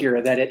one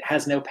figure that it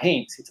has no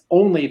paint. It's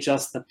only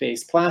just the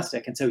base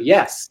plastic. And so,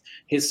 yes,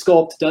 his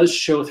sculpt does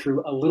show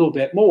through a little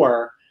bit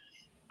more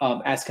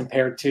as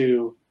compared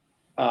to,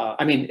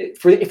 I mean,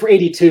 for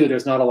 82,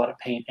 there's not a lot of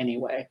paint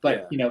anyway.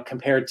 But, you know,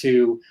 compared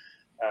to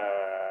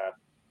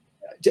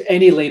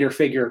any later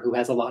figure who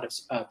has a lot of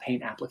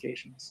paint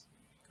applications.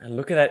 And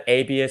look at that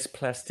ABS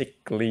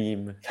plastic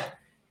gleam.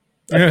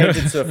 A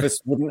painted surface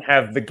wouldn't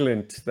have the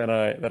glint that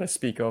I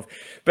speak of.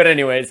 But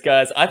anyways,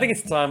 guys, I think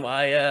it's time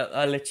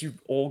I let you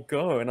all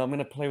go, and I'm going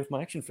to play with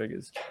my action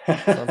figures.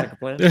 Sounds like a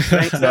plan.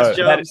 Thanks, No,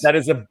 Jones. that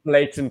is a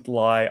blatant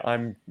lie.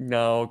 I'm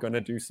now going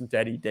to do some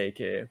daddy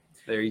daycare.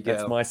 There you go.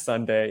 That's my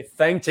Sunday.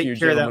 Thank Take you,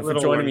 care of that gentlemen, for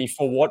little joining one. me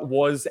for what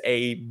was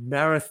a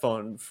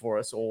marathon for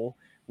us all.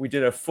 We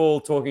did a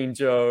full Talking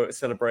Joe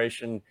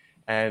celebration,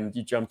 and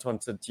you jumped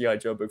onto G.I.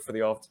 Joe book for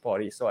the after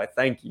party. So I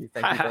thank you.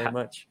 Thank you very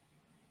much.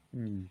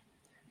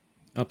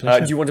 Our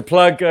pleasure. Do you want to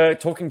plug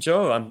Talking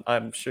Joe?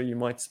 I'm sure you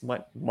might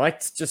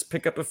just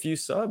pick up a few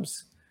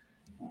subs.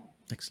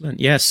 Excellent.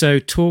 Yeah, so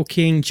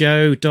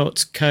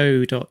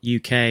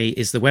talkingjoe.co.uk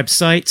is the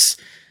website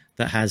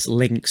that has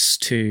links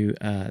to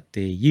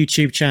the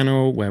YouTube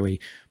channel where we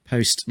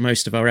post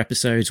most of our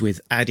episodes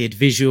with added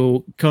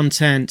visual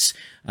content,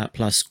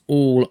 plus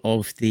all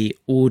of the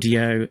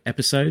audio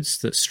episodes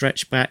that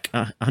stretch back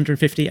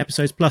 150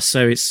 episodes plus.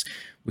 So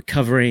we're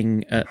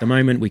covering, at the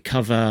moment, we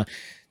cover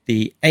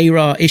the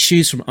ARA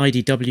issues from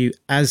IDW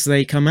as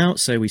they come out.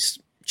 So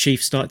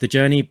Chief started the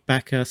journey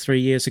back 3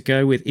 years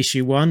ago with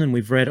issue 1, and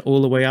we've read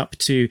all the way up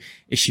to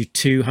issue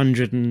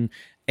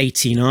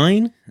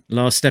 289.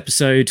 Last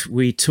episode,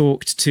 we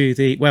talked to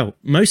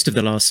most of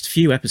the last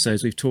few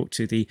episodes, we've talked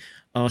to the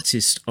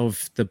artist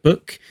of the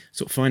book,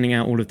 sort of finding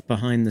out all of the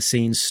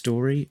behind-the-scenes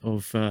story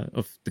of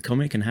the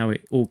comic and how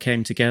it all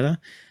came together.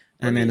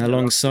 And then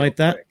alongside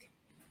that,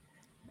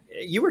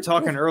 you were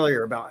talking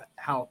earlier about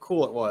how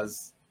cool it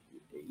was,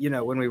 you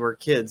know, when we were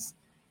kids,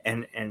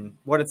 and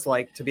what it's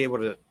like to be able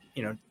to,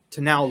 you know,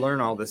 to now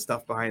learn all this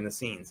stuff behind the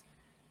scenes.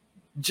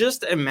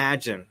 Just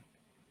imagine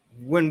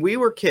when we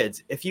were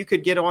kids, if you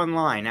could get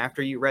online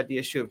after you read the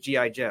issue of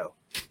G.I. Joe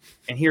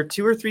and hear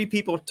 2 or 3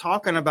 people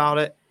talking about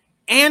it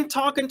and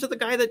talking to the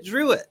guy that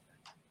drew it.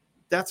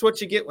 That's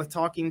what you get with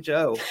Talking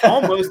Joe.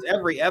 Almost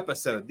every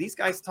episode, these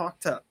guys talk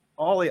to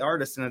all the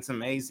artists, and it's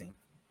amazing.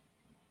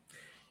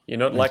 You're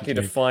not likely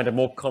to find a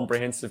more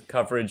comprehensive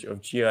coverage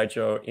of G.I.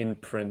 Joe in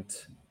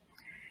print.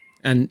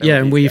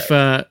 and we've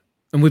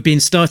been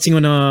starting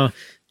on our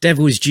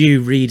Devil's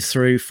Due read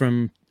through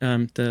from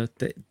the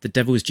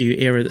Devil's Due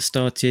era that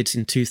started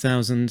in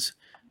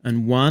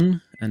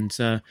 2001,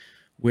 and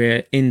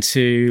we're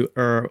into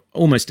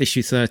almost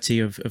issue 30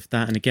 of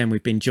that. And again,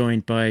 we've been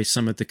joined by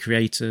some of the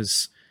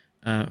creators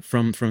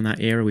from that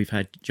era. We've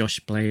had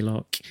Josh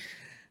Blaylock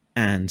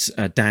and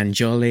Dan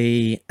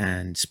Jolly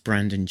and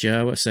Brandon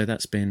Joa. So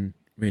that's been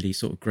really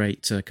sort of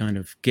great to kind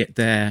of get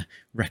their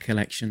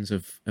recollections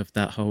of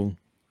that whole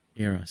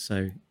era.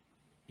 So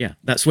yeah,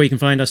 that's where you can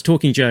find us,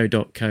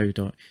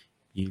 talkingjoe.co.uk.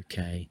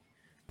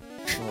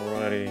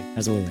 Alrighty.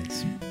 As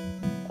always.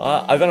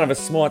 I don't have a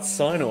smart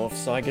sign-off,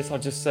 so I guess I'll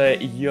just say,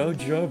 yo,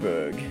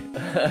 Joburg.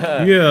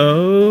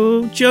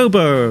 Yo,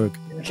 Joburg.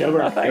 Joburg,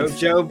 Go thanks.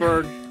 Joe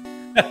Berg.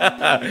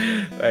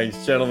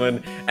 Thanks,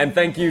 gentlemen. And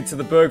thank you to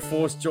the Berg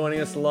Force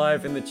joining us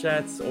live in the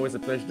chats. Always a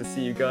pleasure to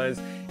see you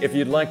guys. If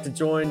you'd like to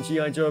join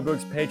G.I. Joe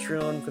Berg's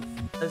Patreon for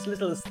as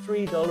little as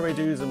 $3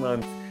 dues a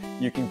month,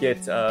 you can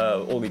get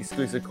all the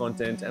exclusive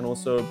content and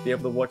also be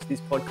able to watch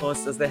these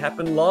podcasts as they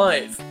happen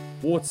live,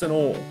 warts and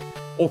all.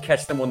 Or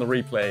catch them on the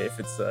replay if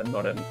it's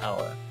not an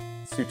hour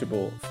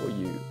suitable for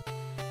you.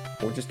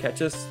 Or just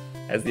catch us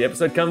as the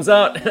episode comes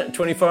out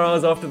 24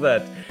 hours after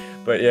that.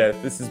 But yeah,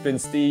 this has been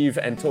Steve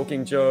and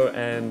Talking Joe,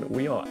 and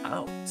we are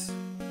out.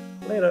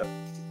 Later.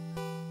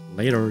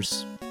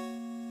 Laters.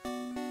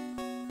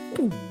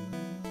 Ooh.